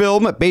which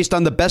film based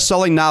on the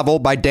best-selling novel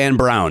by Dan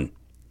Brown?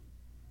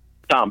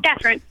 Tom.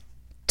 Catherine.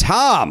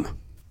 Tom.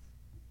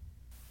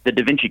 The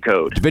Da Vinci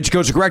Code. Da Vinci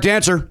Code's the correct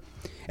answer.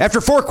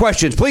 After 4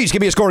 questions, please give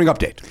me a scoring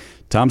update.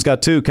 Tom's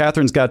got 2.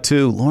 Catherine's got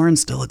 2.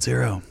 Lauren's still at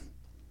 0.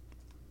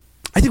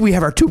 I think we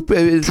have our 2.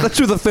 Let's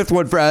do the 5th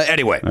one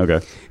anyway.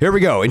 Okay. Here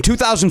we go. In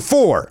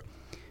 2004,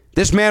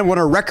 this man won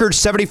a record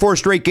 74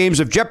 straight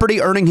games of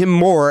Jeopardy, earning him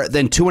more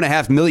than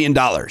 $2.5 million.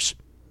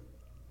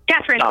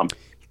 Catherine. Tom.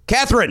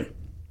 Catherine.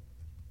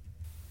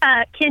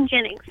 Ken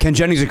Jennings. Ken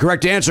Jennings, the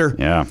correct answer.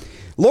 Yeah.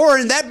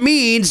 Lauren, that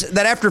means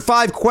that after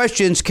 5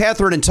 questions,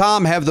 Catherine and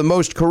Tom have the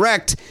most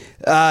correct.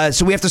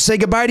 So we have to say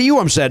goodbye to you,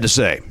 I'm sad to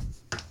say.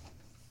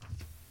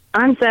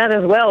 I'm sad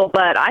as well,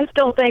 but I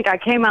still think I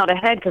came out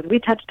ahead because we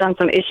touched on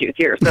some issues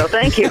here. So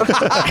thank you. Now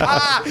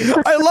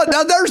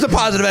there's the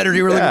positive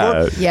energy we're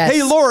looking for. Yes.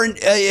 Hey, Lauren,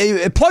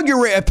 plug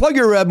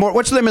your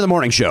what's the name of the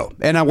morning show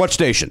and on what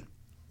station?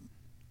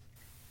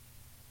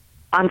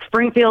 On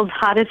Springfield's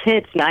hottest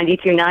hits,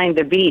 92.9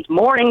 The Beat.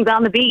 Mornings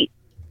on the Beat.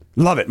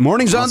 Love it.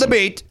 Mornings on the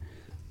Beat.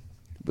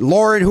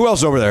 Lauren, who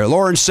else over there?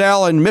 Lauren,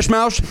 Sal, and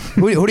Mishmoush?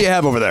 Who do you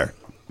have over there?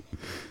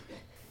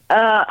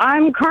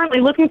 I'm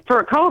currently looking for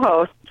a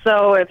co-host,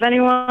 so if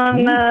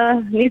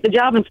anyone needs a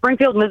job in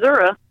Springfield,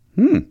 Missouri.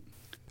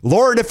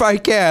 Lauren, if I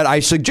can, I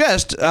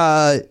suggest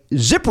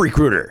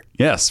ZipRecruiter.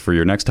 Yes, for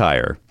your next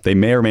hire. They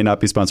may or may not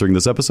be sponsoring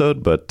this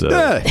episode, but Give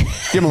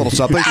them a little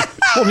something.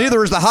 Well,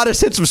 neither is the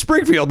hottest hits of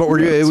Springfield, but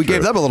we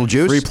gave them a little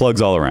juice. free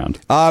plugs all around.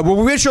 Well,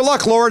 we wish you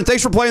luck, Lauren.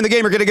 Thanks for playing the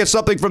game. You're going to get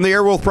something from the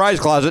Airwolf Prize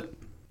Closet.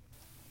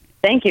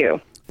 Thank you.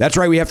 That's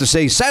right.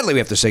 Sadly, we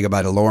have to say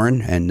goodbye to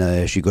Lauren,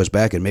 and she goes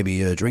back and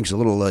maybe drinks a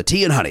little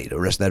tea and honey to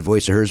rest that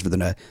voice of hers for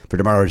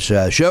tomorrow's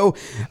show.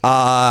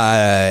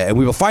 And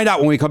we will find out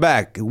when we come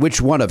back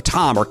which one of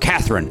Tom or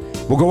Catherine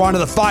will go on to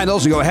the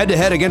finals and go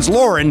head-to-head against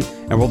Lauren,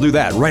 and we'll do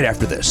that right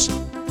after this.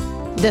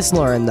 This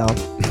Lauren, though.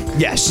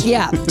 Yes.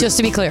 Yeah, just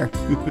to be clear.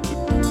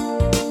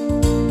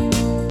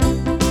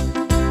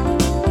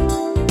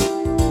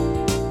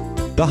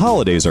 The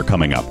holidays are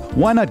coming up.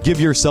 Why not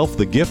give yourself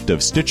the gift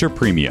of Stitcher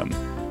Premium?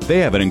 They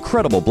have an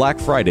incredible Black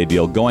Friday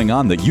deal going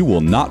on that you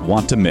will not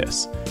want to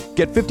miss.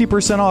 Get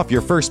 50% off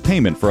your first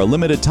payment for a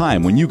limited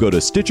time when you go to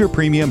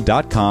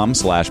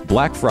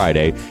StitcherPremium.com/Black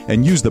Friday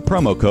and use the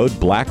promo code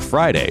Black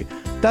Friday.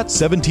 That's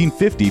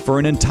 $17.50 for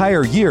an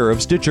entire year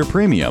of Stitcher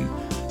Premium.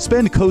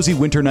 Spend cozy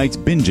winter nights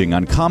binging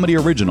on comedy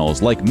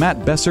originals like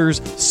Matt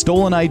Besser's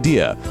Stolen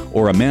Idea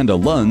or Amanda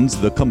Lund's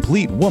The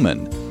Complete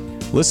Woman.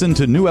 Listen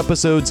to new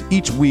episodes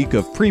each week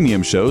of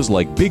premium shows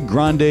like Big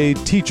Grande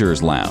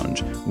Teacher's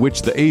Lounge,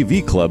 which the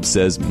AV Club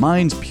says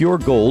mines pure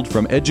gold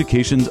from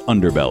education's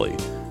underbelly.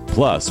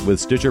 Plus, with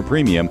Stitcher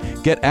Premium,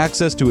 get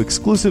access to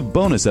exclusive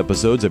bonus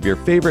episodes of your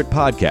favorite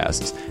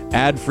podcasts,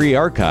 ad-free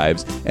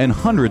archives, and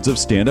hundreds of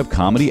stand-up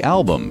comedy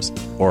albums.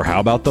 Or how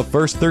about the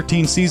first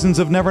 13 seasons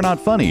of Never Not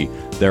Funny?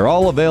 They're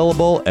all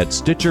available at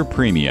Stitcher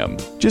Premium.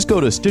 Just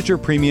go to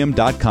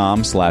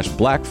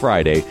StitcherPremium.com/Black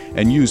Friday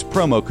and use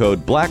promo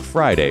code Black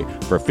Friday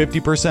for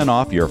 50%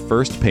 off your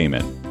first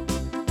payment.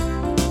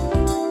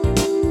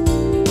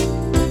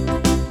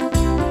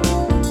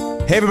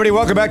 Hey, everybody,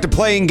 welcome back to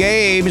Playing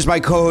Games.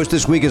 My co-host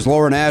this week is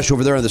Lauren Ash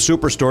over there in the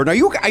Superstore. Now,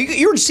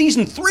 you're in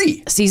Season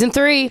 3. Season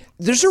 3.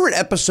 Is there an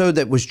episode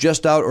that was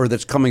just out or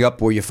that's coming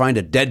up where you find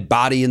a dead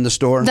body in the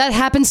store? That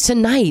happens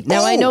tonight.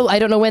 Now, I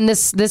don't know when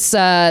this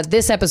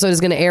episode is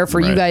going to air for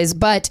you guys,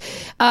 but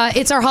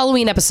it's our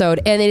Halloween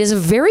episode, and it is a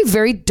very,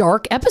 very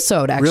dark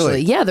episode, actually.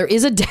 Really? Yeah, there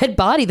is a dead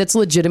body that's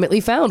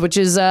legitimately found, which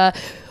is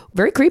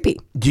very creepy.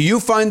 Do you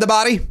find the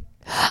body?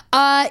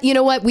 You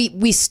know what?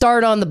 We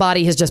start on the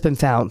body has just been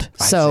found.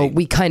 So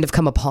we kind of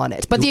come upon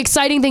it. But the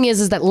exciting thing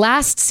is that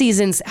last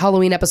season's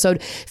Halloween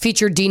episode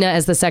featured Dina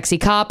as the sexy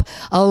cop.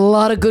 A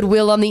lot of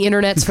goodwill on the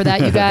internets for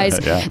that, you guys.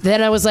 Yeah.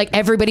 Then I was like,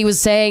 everybody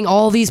was saying,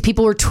 all these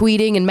people were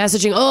tweeting and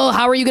messaging, oh,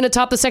 how are you going to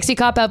top the sexy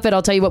cop outfit?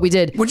 I'll tell you what we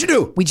did. What'd you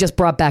do? We just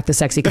brought back the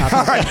sexy cop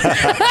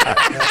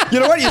outfit.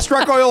 You know what? You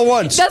struck oil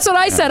once. That's what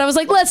I said. I was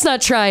like, let's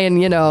not try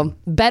and,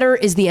 better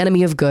is the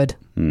enemy of good.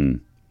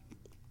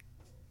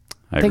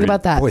 Think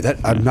about that. Boy,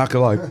 I'm not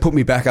going to lie, put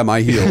me back on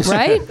my heels.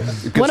 Right?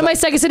 One of my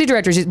Second City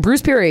directors,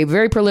 Bruce Peary,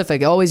 very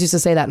prolific, always used to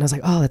say that. And I was like,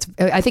 oh,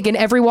 I think in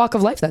every walk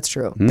of life, that's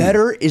true.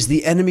 Better is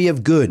the enemy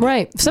of good.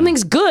 Right. If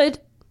something's good,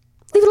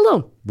 leave it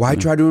alone. Why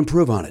try to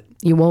improve on it?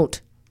 You won't.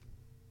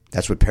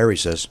 That's what Perry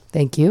says.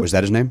 Thank you. Was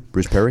that his name?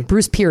 Bruce Perry?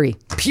 Bruce Peary.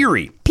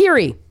 Peary.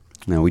 Peary.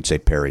 No, we'd say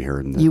Perry here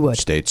in the You would.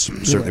 States.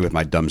 Certainly with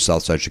my dumb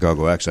Southside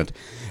Chicago accent.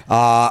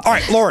 All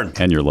right, Lauren.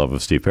 And your love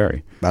of Steve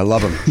Perry. I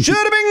love him. Should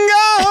have been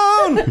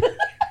gone.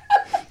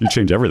 You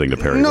change everything to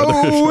Perry. No, whether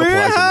it applies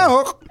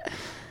or not.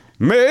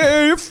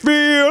 may you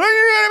feel like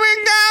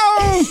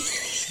gone.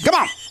 Come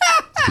on.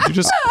 Did you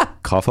just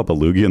cough up a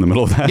loogie in the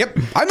middle of that? Yep.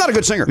 I'm not a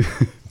good singer.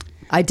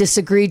 I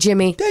disagree,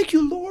 Jimmy. Thank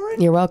you,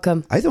 Lauren. You're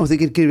welcome. I don't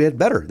think it could get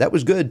better. That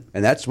was good.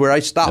 And that's where I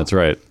stopped. That's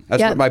right.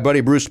 That's Yeah. what my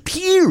buddy Bruce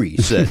Peary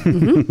said.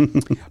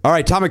 All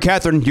right, Tom and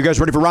Catherine, you guys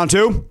ready for round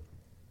 2?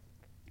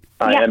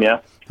 I am, yeah.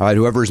 All right,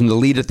 whoever's in the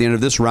lead at the end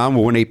of this round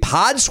will win a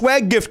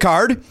Podswag gift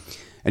card.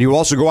 And you will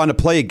also go on to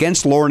play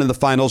against Lauren in the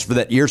finals for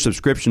that year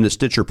subscription to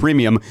Stitcher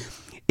Premium.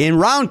 In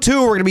round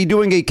 2, we're going to be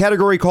doing a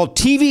category called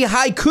TV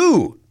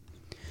Haiku.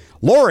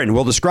 Lauren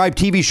will describe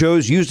TV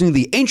shows using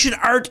the ancient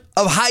art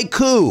of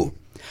haiku.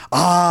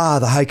 Ah,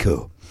 the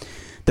haiku.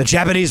 The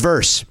Japanese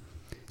verse.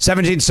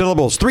 17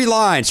 syllables, 3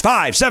 lines,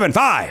 5, 7,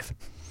 5.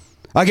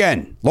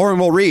 Again, Lauren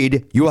will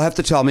read. You will have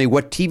to tell me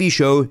what TV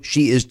show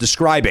she is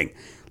describing.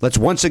 Let's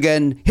once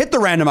again hit the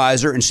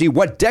randomizer and see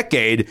what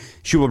decade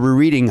she will be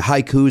reading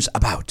haikus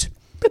about.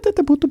 Ah,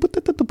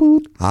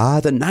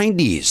 the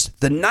 90s.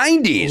 The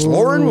 90s.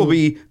 Lauren will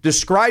be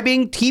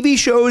describing TV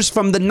shows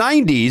from the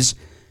 90s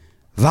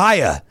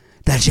via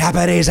the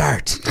Japanese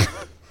art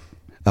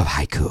of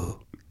haiku.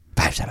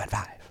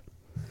 575.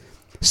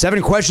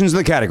 7 questions in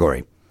the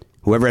category.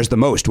 Whoever has the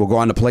most will go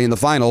on to play in the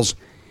finals.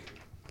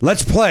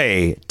 Let's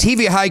play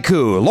TV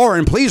Haiku.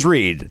 Lauren, please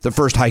read the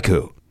first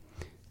haiku.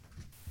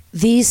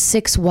 These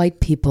 6 white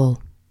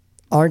people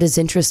aren't as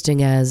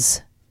interesting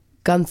as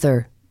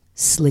Gunther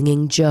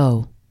slinging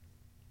Joe.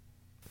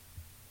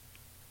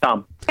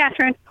 Tom.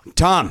 Catherine.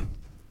 Tom.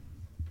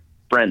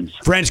 Friends.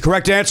 Friends,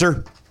 correct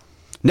answer.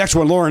 Next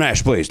one, Lauren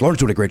Ash, please. Lauren's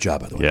doing a great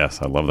job, by the way.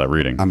 Yes, I love that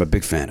reading. I'm a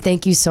big fan of it.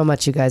 Thank you so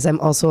much, you guys. I'm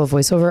also a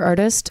voiceover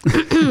artist.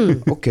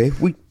 Okay,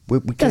 we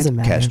Doesn't can't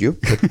matter. cast you.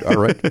 But,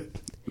 all right.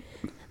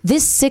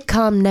 This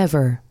sitcom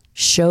never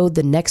showed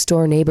the next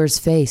door neighbor's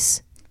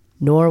face,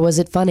 nor was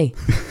it funny.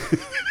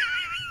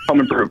 Home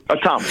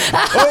Improvement. Tom.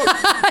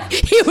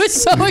 He was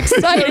so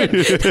excited.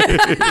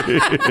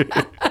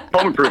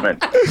 Home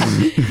Improvement.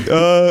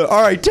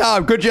 All right,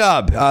 Tom, good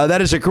job.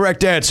 That is a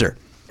correct answer.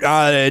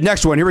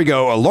 Next one, here we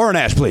go. Lauren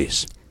Ash,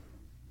 please.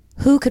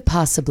 Who could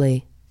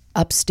possibly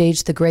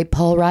upstage the great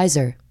Paul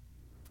Reiser?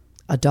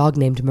 A dog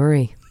named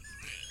Murray.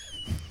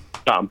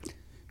 Tom.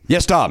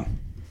 Yes, Tom.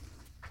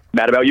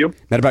 Mad About You?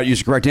 Mad About You is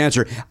the correct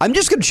answer. I'm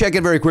just going to check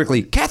in very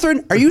quickly.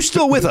 Catherine, are you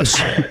still with us?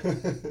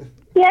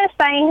 Yes,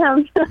 I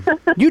am.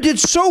 You did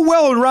so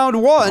well in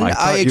round one. I thought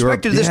I you were-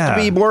 expected this to yeah.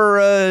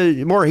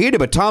 be more heated,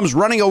 but Tom's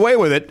running away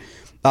with it.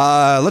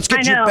 Let's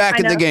get you back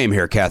in the game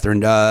here,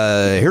 Catherine.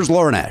 Here's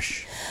Lauren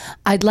Ash.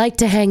 I'd like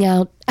to hang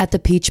out at the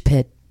Peach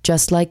Pit,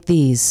 just like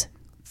these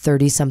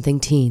 30-something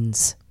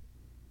teens.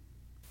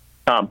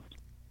 Tom.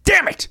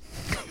 Damn it!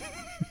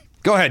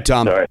 Go ahead,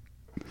 Tom. Sorry.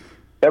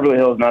 Beverly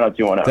Hills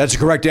 90210. That's the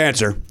correct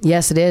answer.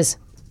 Yes, it is.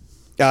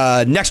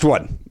 Next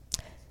one.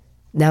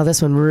 Now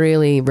this one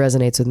really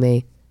resonates with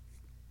me.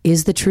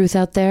 Is the truth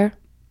out there?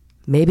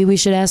 Maybe we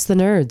should ask the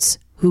nerds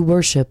who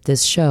worship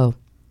this show.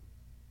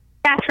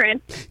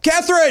 Catherine.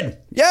 Catherine!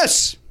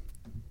 Yes!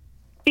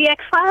 The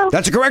X-Files.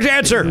 That's the correct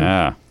answer.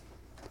 Yeah.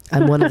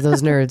 I'm one of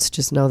those nerds,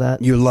 just know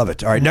that. You love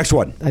it. All right, next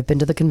one. I've been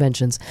to the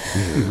conventions.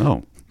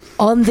 Oh.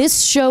 On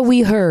this show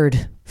we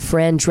heard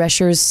Fran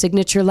Drescher's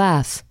signature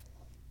laugh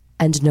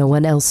and no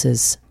one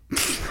else's.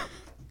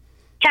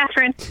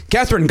 Catherine.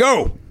 Catherine,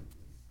 go.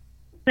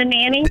 The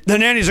Nanny. The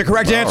Nanny's the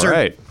correct answer. All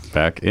right.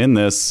 Back in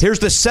this. Here's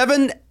the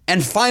 7th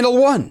and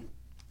final one.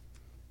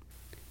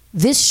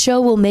 This show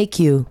will make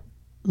you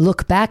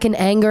look back in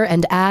anger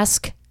and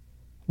ask,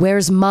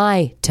 where's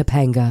my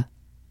Topanga?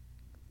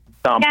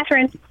 Tom.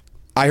 Catherine.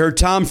 I heard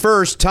Tom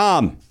first.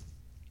 Tom.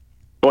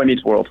 Boy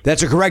Meets World.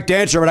 That's a correct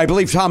answer, but I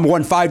believe Tom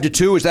won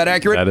 5-2. Is that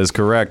accurate? That is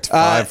correct.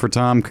 5 for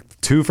Tom,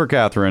 2 for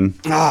Catherine.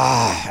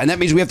 And that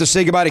means we have to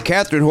say goodbye to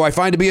Catherine, who I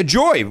find to be a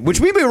joy, which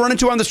we may run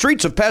into on the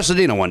streets of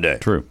Pasadena one day.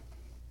 True.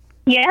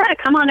 Yeah,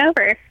 come on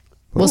over.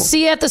 We'll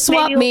see you at the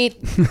swap Maybe- meet.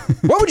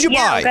 What would you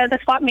Yeah, buy? I'll go to the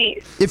swap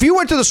meet. If you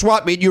went to the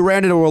swap meet, you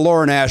ran into a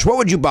Lauren Ash, what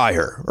would you buy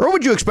her? Or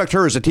would you expect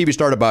her as a TV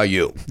star to buy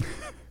you?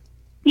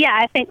 Yeah,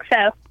 I think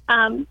so.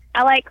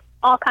 I like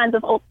all kinds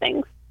of old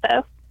things.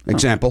 So,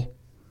 Example?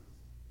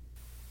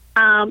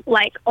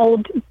 like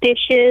old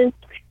dishes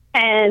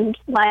and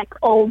like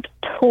old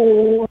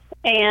tools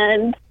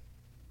and,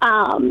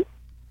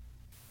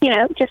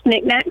 just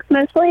knickknacks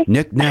mostly.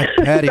 Knick-knack,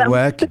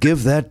 paddywhack,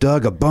 give that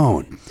dog a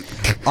bone.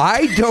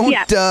 I don't,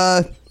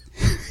 Yeah.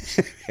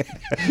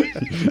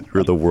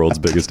 You're the world's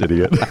biggest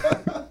idiot.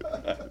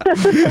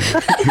 Could you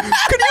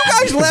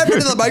guys laugh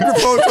into the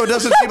microphone so it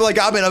doesn't seem like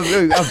I'm in a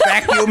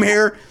vacuum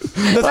here?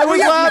 I was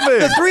laughing.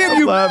 The three of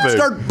you Laughing.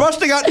 start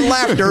busting out in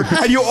laughter,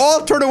 and you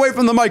all turn away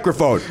from the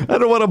microphone. I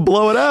don't want to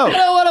blow it out. I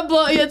don't want to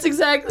blow. That's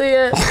exactly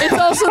it. It's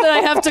also that I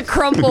have to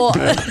crumple.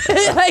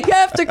 I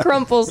have to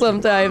crumple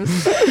sometimes.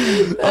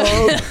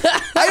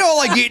 I don't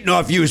like eating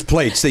off used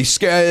plates.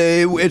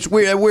 It's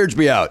weird. It weirds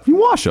me out. You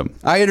wash them.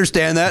 I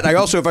understand that. I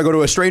also, if I go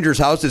to a stranger's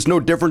house, it's no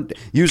different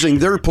using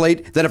their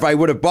plate than if I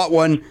would have bought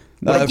one.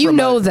 But you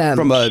know them.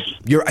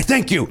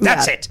 Thank you.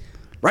 That's Yeah. it.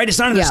 Right? It's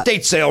not an Yeah.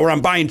 estate sale where I'm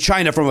buying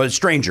china from a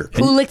stranger.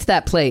 Who licked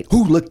that plate?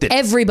 Who licked it?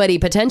 Everybody,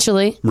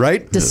 potentially.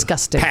 Right?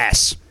 Disgusting.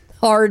 Pass.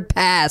 Hard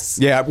pass.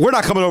 Yeah, we're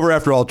not coming over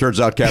after all, it turns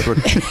out,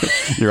 Catherine.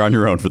 You're on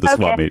your own for the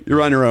swap meet.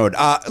 You're on your own.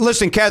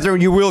 Listen, Catherine,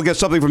 you will get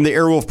something from the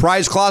Airwolf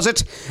prize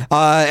closet.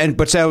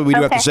 But sadly, we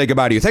do have to Okay. say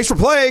goodbye to you. Thanks for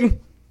playing.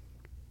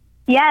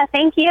 Yeah,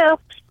 thank you.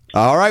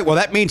 All right, well,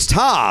 that means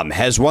Tom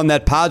has won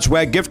that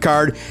Podswag gift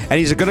card, and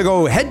he's going to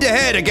go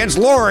head-to-head against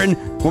Lauren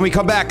when we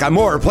come back on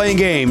more Playing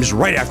Games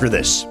right after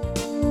this.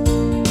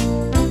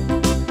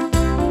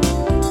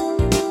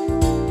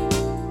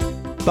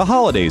 The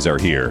holidays are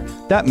here.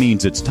 That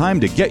means it's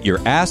time to get your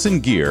ass in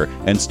gear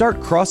and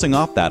start crossing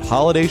off that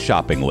holiday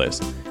shopping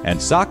list.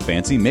 And Sock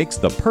Fancy makes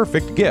the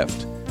perfect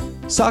gift.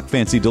 Sock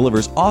Fancy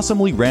delivers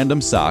awesomely random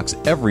socks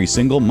every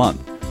single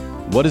month.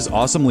 What is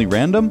awesomely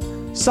random?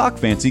 Sock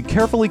Fancy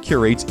carefully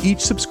curates each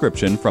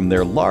subscription from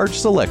their large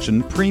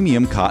selection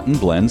premium cotton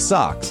blend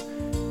socks.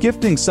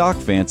 Gifting Sock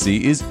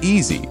Fancy is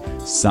easy.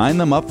 Sign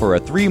them up for a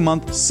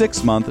 3-month,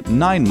 6-month,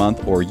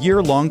 9-month, or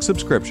year-long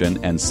subscription,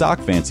 and Sock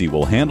Fancy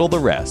will handle the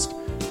rest.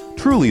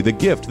 Truly the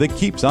gift that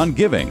keeps on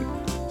giving.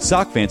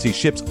 Sock Fancy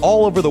ships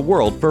all over the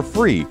world for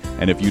free,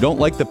 and if you don't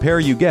like the pair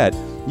you get,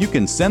 you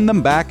can send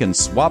them back and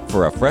swap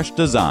for a fresh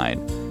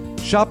design.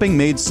 Shopping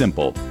made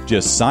simple.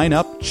 Just sign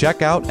up,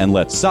 check out, and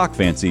let Sock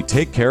Fancy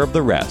take care of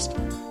the rest.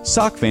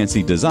 Sock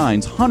Fancy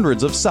designs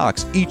hundreds of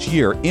socks each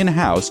year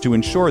in-house to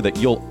ensure that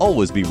you'll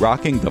always be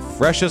rocking the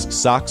freshest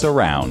socks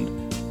around.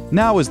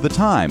 Now is the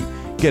time.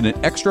 Get an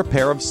extra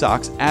pair of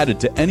socks added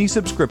to any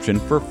subscription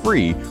for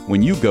free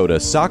when you go to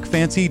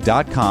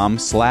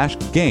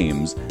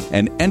sockfancy.com/games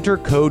and enter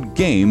code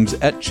GAMES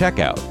at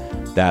checkout.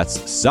 That's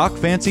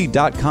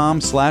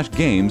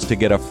sockfancy.com/games to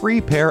get a free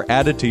pair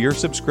added to your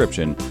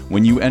subscription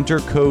when you enter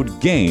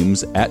code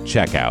GAMES at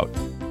checkout.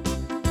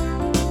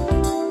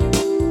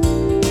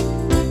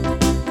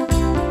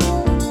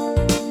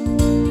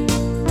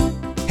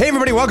 Hey,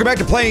 everybody, welcome back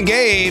to Playing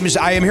Games.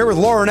 I am here with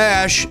Lauren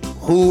Ash,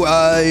 who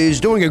is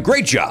doing a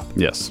great job.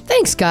 Yes.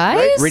 Thanks, guys.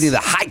 Right? Reading the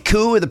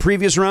haiku in the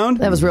previous round.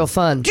 That was real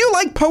fun. Do you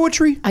like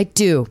poetry? I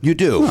do. You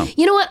do?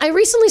 You know what? I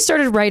recently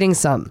started writing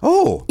some.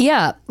 Oh.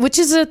 Yeah, which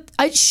is it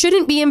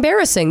shouldn't be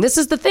embarrassing. This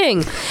is the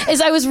thing,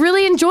 is I was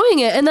really enjoying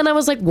it. And then I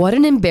was like, what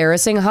an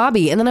embarrassing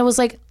hobby. And then I was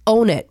like,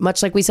 own it.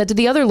 Much like we said to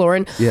the other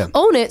Lauren. Yeah.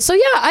 Own it. So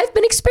yeah, I've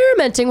been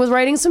experimenting with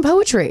writing some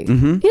poetry.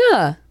 Mm-hmm.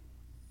 Yeah.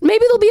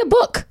 Maybe there'll be a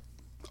book.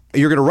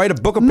 You're going to write a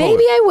book of poetry?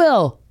 Maybe I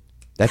will.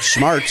 That's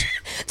smart.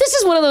 This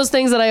is one of those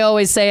things that I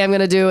always say I'm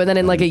going to do. And then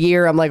in like a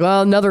year, I'm like,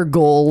 well, another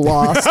goal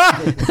lost.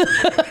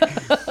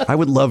 I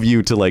would love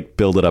you to like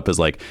build it up as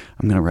like,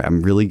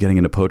 I'm really getting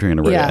into poetry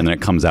and write it. And then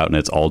it comes out and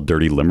it's all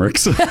dirty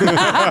limericks. Like,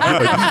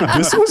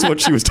 this was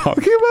what she was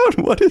talking about?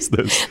 What is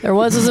this? There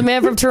once was a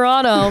man from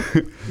Toronto.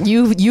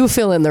 You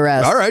fill in the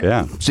rest. All right.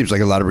 Yeah. Seems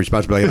like a lot of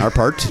responsibility on our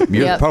part.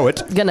 You're the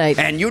poet. Good night.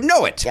 And you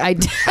know it. Wee.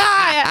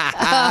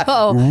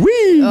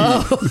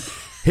 Oh.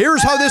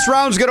 Here's how this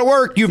round's going to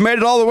work. You've made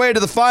it all the way to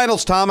the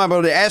finals, Tom. I'm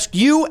going to ask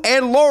you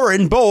and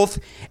Lauren both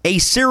a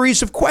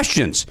series of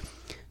questions.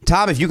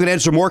 Tom, if you can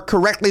answer more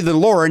correctly than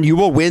Lauren, you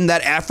will win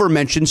that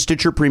aforementioned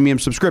Stitcher Premium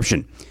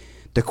subscription.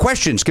 The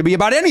questions can be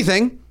about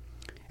anything,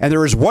 and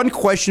there is one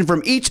question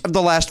from each of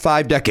the last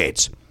 5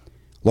 decades.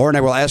 Lauren,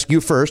 I will ask you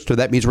first, so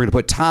that means we're going to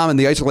put Tom in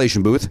the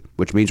isolation booth,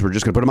 which means we're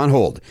just going to put him on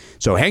hold.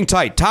 So hang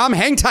tight. Tom,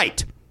 hang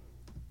tight.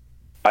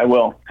 I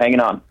will. Hanging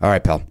on. All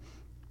right, pal.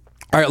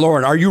 All right,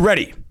 Lauren, are you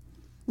ready?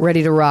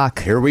 Ready to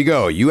rock. Here we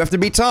go. You have to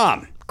be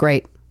Tom.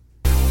 Great.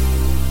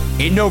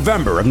 In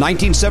November of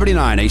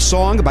 1979, a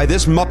song by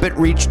this Muppet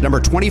reached number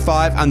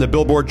 25 on the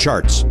Billboard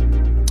charts.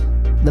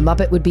 The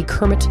Muppet would be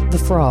Kermit the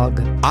Frog.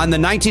 On the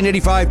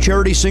 1985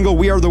 charity single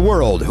We Are the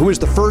World, who is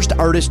the first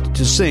artist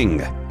to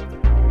sing?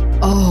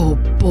 Oh,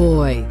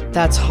 boy.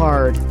 That's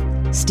hard.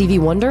 Stevie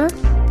Wonder?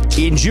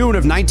 In June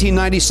of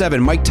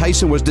 1997, Mike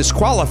Tyson was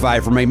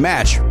disqualified from a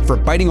match for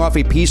biting off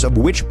a piece of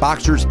which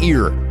boxer's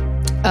ear?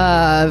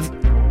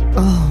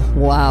 Oh,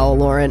 wow,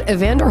 Lauren.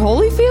 Evander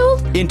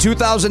Holyfield? In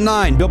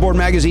 2009, Billboard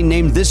magazine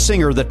named this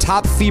singer the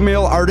top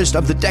female artist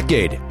of the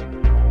decade.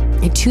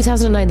 In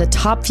 2009, the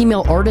top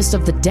female artist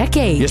of the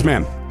decade? Yes,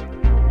 ma'am.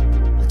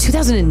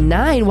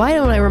 2009? Why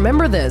don't I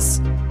remember this?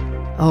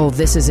 Oh,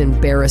 this is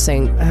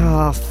embarrassing.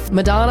 Oh,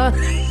 Madonna?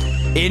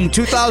 In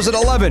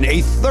 2011, a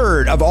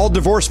third of all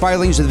divorce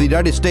filings in the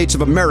United States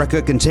of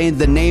America contained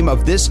the name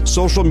of this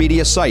social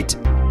media site.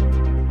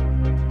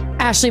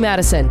 Ashley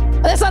Madison.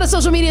 That's not a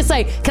social media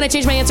site. Can I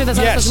change my answer? That's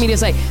not a social media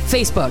site.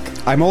 Facebook.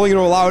 I'm only going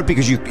to allow it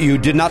because you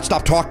did not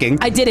stop talking.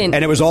 I didn't.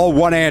 And it was all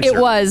one answer. It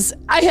was.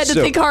 I had to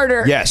think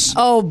harder. Yes.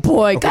 Oh,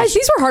 boy. Okay. Guys,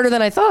 these were harder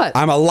than I thought.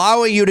 I'm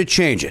allowing you to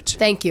change it.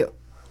 Thank you.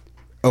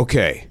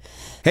 Okay.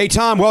 Hey,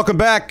 Tom, welcome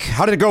back.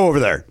 How did it go over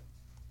there?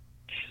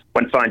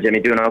 Went fine, Jimmy.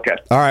 Doing okay.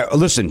 All right.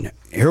 Listen,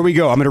 here we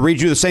go. I'm going to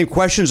read you the same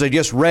questions I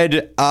just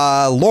read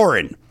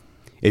Lauren.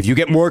 If you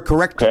get more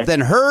correct than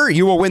her,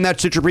 you will win that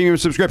Stitcher Premium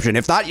subscription.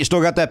 If not, you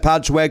still got that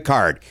Pod Swag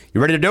card. You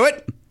ready to do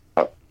it?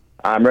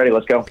 I'm ready.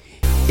 Let's go.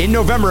 In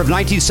November of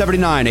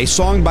 1979, a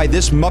song by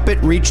this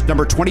Muppet reached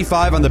number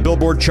 25 on the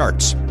Billboard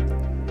charts.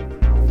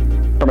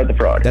 Kermit the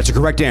Frog. That's a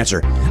correct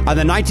answer. On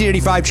the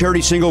 1985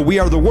 charity single We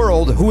Are the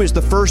World, who is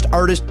the first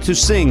artist to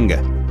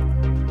sing?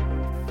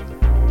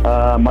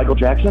 Michael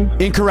Jackson?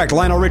 Incorrect.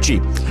 Lionel Richie.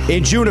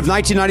 In June of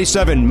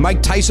 1997,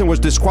 Mike Tyson was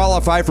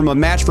disqualified from a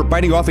match for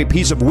biting off a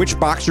piece of which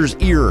boxer's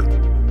ear?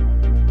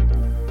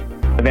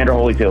 Evander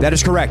Holyfield. That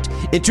is correct.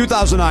 In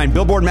 2009,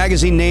 Billboard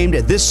magazine named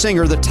this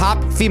singer the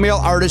top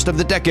female artist of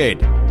the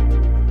decade.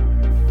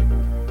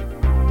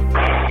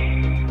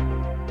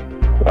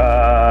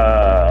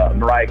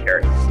 Mariah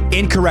Carey.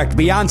 Incorrect.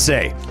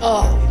 Beyonce.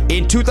 Oh.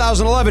 In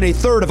 2011, a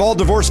third of all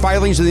divorce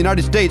filings in the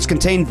United States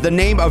contained the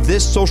name of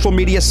this social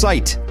media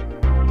site.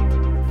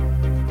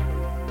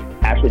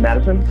 Ashley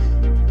Madison?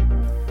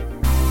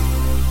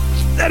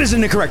 That is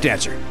an incorrect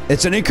answer.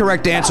 It's an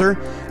incorrect answer.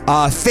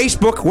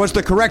 Facebook was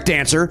the correct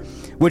answer,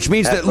 which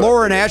means that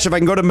Lauren Ash, if I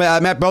can go to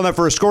Matt Belknap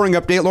for a scoring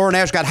update, Lauren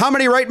Ash got how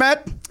many right,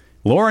 Matt?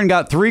 Lauren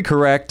got 3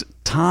 correct.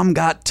 Tom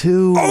got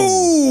 2.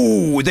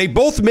 Oh, they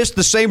both missed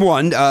the same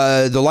one,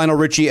 the Lionel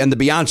Richie and the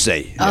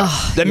Beyonce.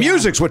 The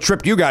music's what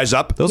tripped you guys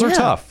up. Those are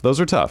tough. Those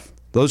are tough.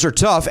 Those are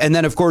tough. And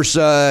then, of course,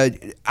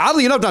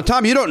 oddly enough, now,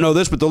 Tom, you don't know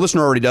this, but the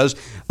listener already does.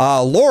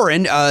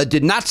 Lauren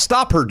did not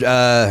stop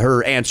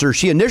her answer.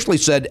 She initially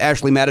said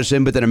Ashley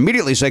Madison, but then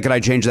immediately said, can I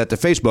change that to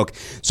Facebook?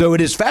 So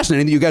it is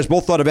fascinating that you guys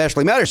both thought of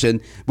Ashley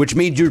Madison, which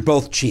means you're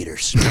both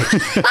cheaters.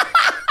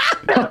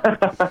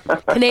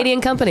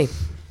 Canadian company.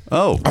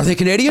 Oh. Are they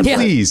Canadian? Yeah.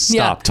 Please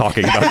stop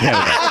talking about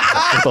Canada.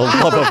 For the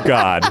love of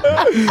God.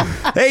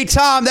 Hey,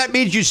 Tom, that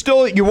means you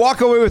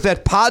walk away with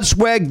that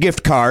Podswag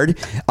gift card.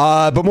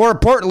 But more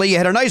importantly, you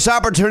had a nice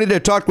opportunity to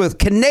talk with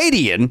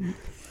Canadian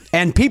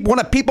and one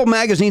of People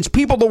Magazine's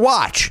People to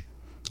Watch,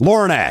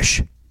 Lauren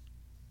Ash.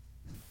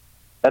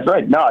 That's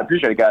right. No, I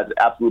appreciate it, guys.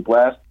 Absolute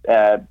blast.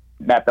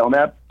 Matt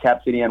Belknap,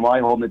 Cap City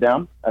NY, holding it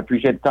down. I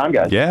appreciate the time,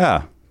 guys.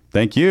 Yeah.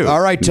 Thank you. All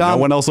right, Tom. No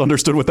one else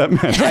understood what that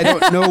meant. I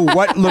don't know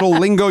what little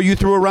lingo you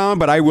threw around,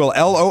 but I will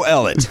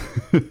LOL it.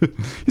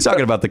 He's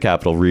talking about the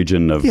capital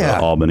region of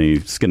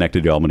Albany,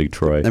 Schenectady, Albany,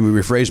 Troy. Let me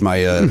rephrase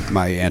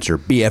my answer,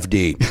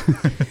 BFD.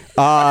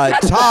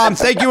 Tom,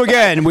 thank you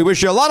again. We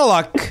wish you a lot of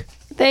luck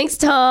Thanks,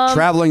 Tom.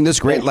 traveling this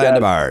great land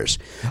of ours.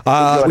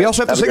 We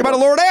also have to say goodbye to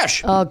Lauren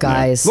Ash. Oh,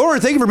 guys. Lauren,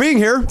 thank you for being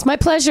here. It's my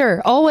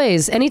pleasure.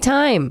 Always.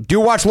 Anytime.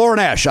 Do watch Lauren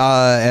Ash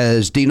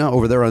as Dina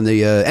over there on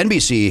the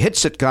NBC hit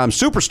sitcom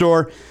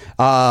Superstore.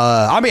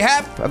 On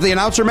behalf of the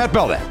announcer, Matt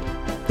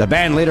Belknap, the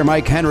band leader,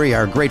 Mike Henry,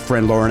 our great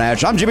friend, Lauren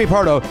Ash, I'm Jimmy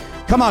Pardo.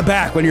 Come on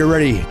back when you're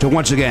ready to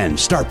once again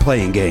start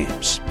playing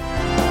games.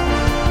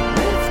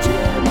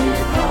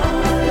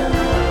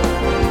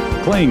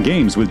 Playing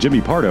Games with Jimmy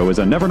Pardo is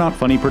a Never Not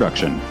Funny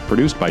production.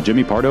 Produced by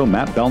Jimmy Pardo,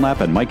 Matt Belknap,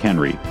 and Mike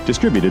Henry.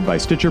 Distributed by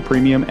Stitcher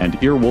Premium and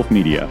Earwolf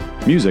Media.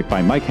 Music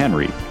by Mike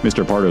Henry.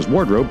 Mr. Pardo's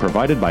wardrobe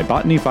provided by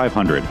Botany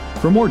 500.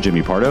 For more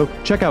Jimmy Pardo,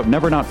 check out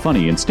Never Not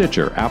Funny in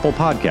Stitcher, Apple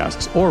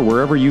Podcasts, or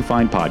wherever you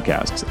find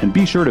podcasts. And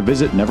be sure to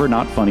visit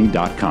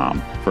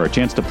nevernotfunny.com. For a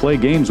chance to play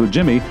games with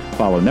Jimmy,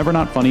 follow Never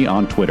Not Funny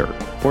on Twitter.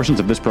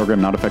 Portions of this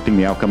program not affecting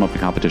the outcome of the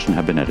competition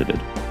have been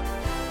edited.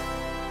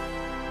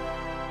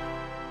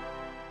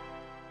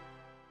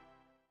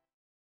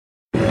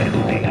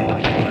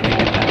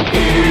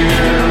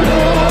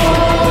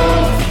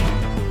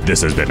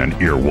 This has been an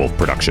Earwolf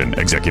production.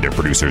 Executive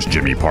producers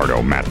Jimmy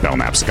Pardo, Matt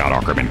Belknap, Scott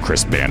Aukerman,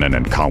 Chris Bannon,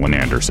 and Colin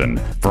Anderson.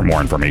 For more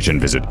information,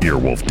 visit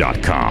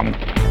earwolf.com.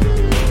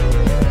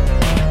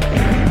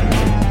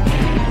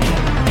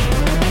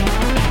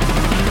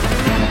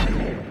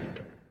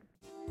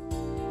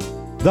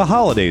 The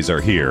holidays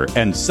are here,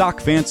 and Sock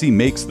Fancy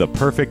makes the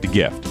perfect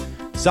gift.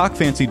 Sock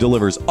Fancy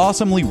delivers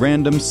awesomely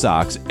random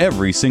socks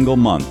every single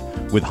month.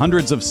 With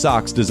hundreds of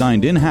socks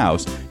designed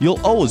in-house,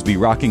 you'll always be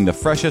rocking the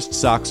freshest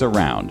socks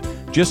around.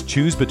 Just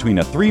choose between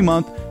a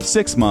 3-month,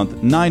 6-month,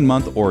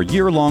 9-month, or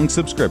year-long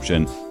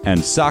subscription,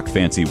 and Sock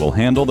Fancy will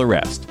handle the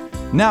rest.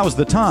 Now's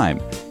the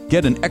time.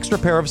 Get an extra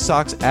pair of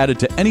socks added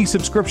to any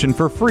subscription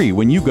for free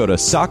when you go to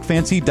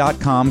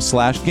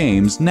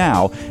sockfancy.com/games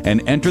now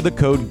and enter the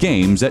code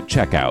GAMES at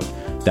checkout.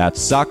 That's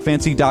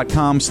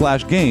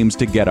sockfancy.com/games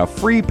to get a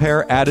free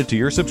pair added to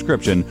your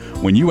subscription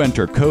when you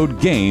enter code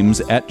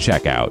GAMES at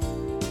checkout.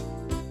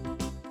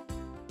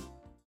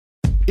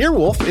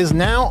 Earwolf is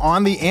now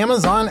on the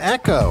Amazon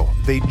Echo.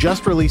 They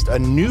just released a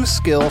new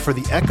skill for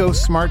the Echo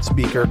smart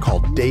speaker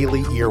called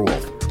Daily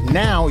Earwolf.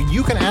 Now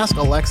you can ask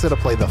Alexa to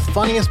play the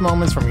funniest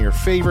moments from your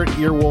favorite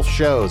Earwolf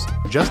shows.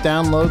 Just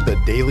download the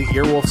Daily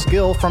Earwolf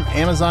skill from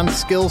Amazon's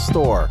Skill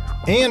Store.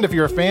 And if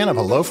you're a fan of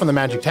Hello from the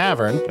Magic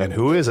Tavern, And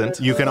who isn't?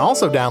 you can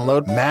also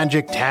download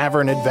Magic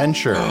Tavern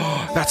Adventure.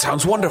 That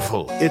sounds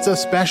wonderful. It's a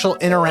special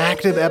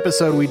interactive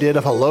episode we did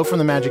of Hello from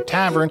the Magic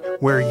Tavern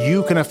where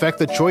you can affect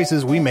the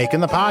choices we make in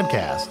the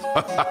podcast.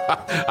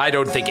 I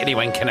don't think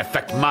anyone can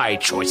affect my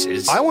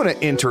choices. I want to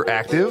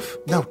interactive.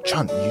 No,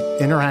 Chunt, you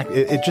interact.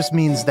 It just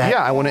means that.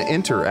 Yeah, I want to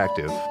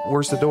interactive.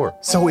 Where's the door?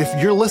 So if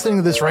you're listening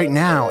to this right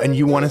now and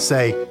you want to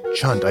say,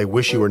 Chunt, I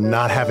wish you were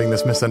not having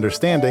this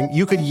misunderstanding,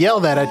 you could yell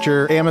that at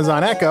your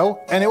Amazon Echo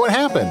and it would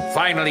happen.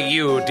 Finally,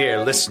 you,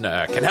 dear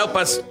listener, can help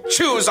us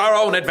choose our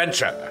own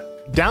adventure.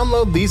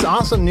 Download these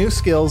awesome new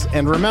skills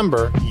and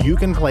remember, you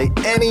can play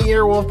any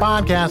Earwolf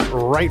podcast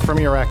right from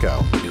your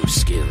Echo. New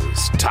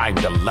skills, time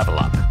to level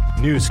up.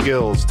 New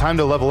skills. Time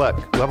to level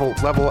up. Level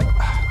up.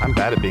 I'm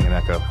bad at being an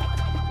Echo.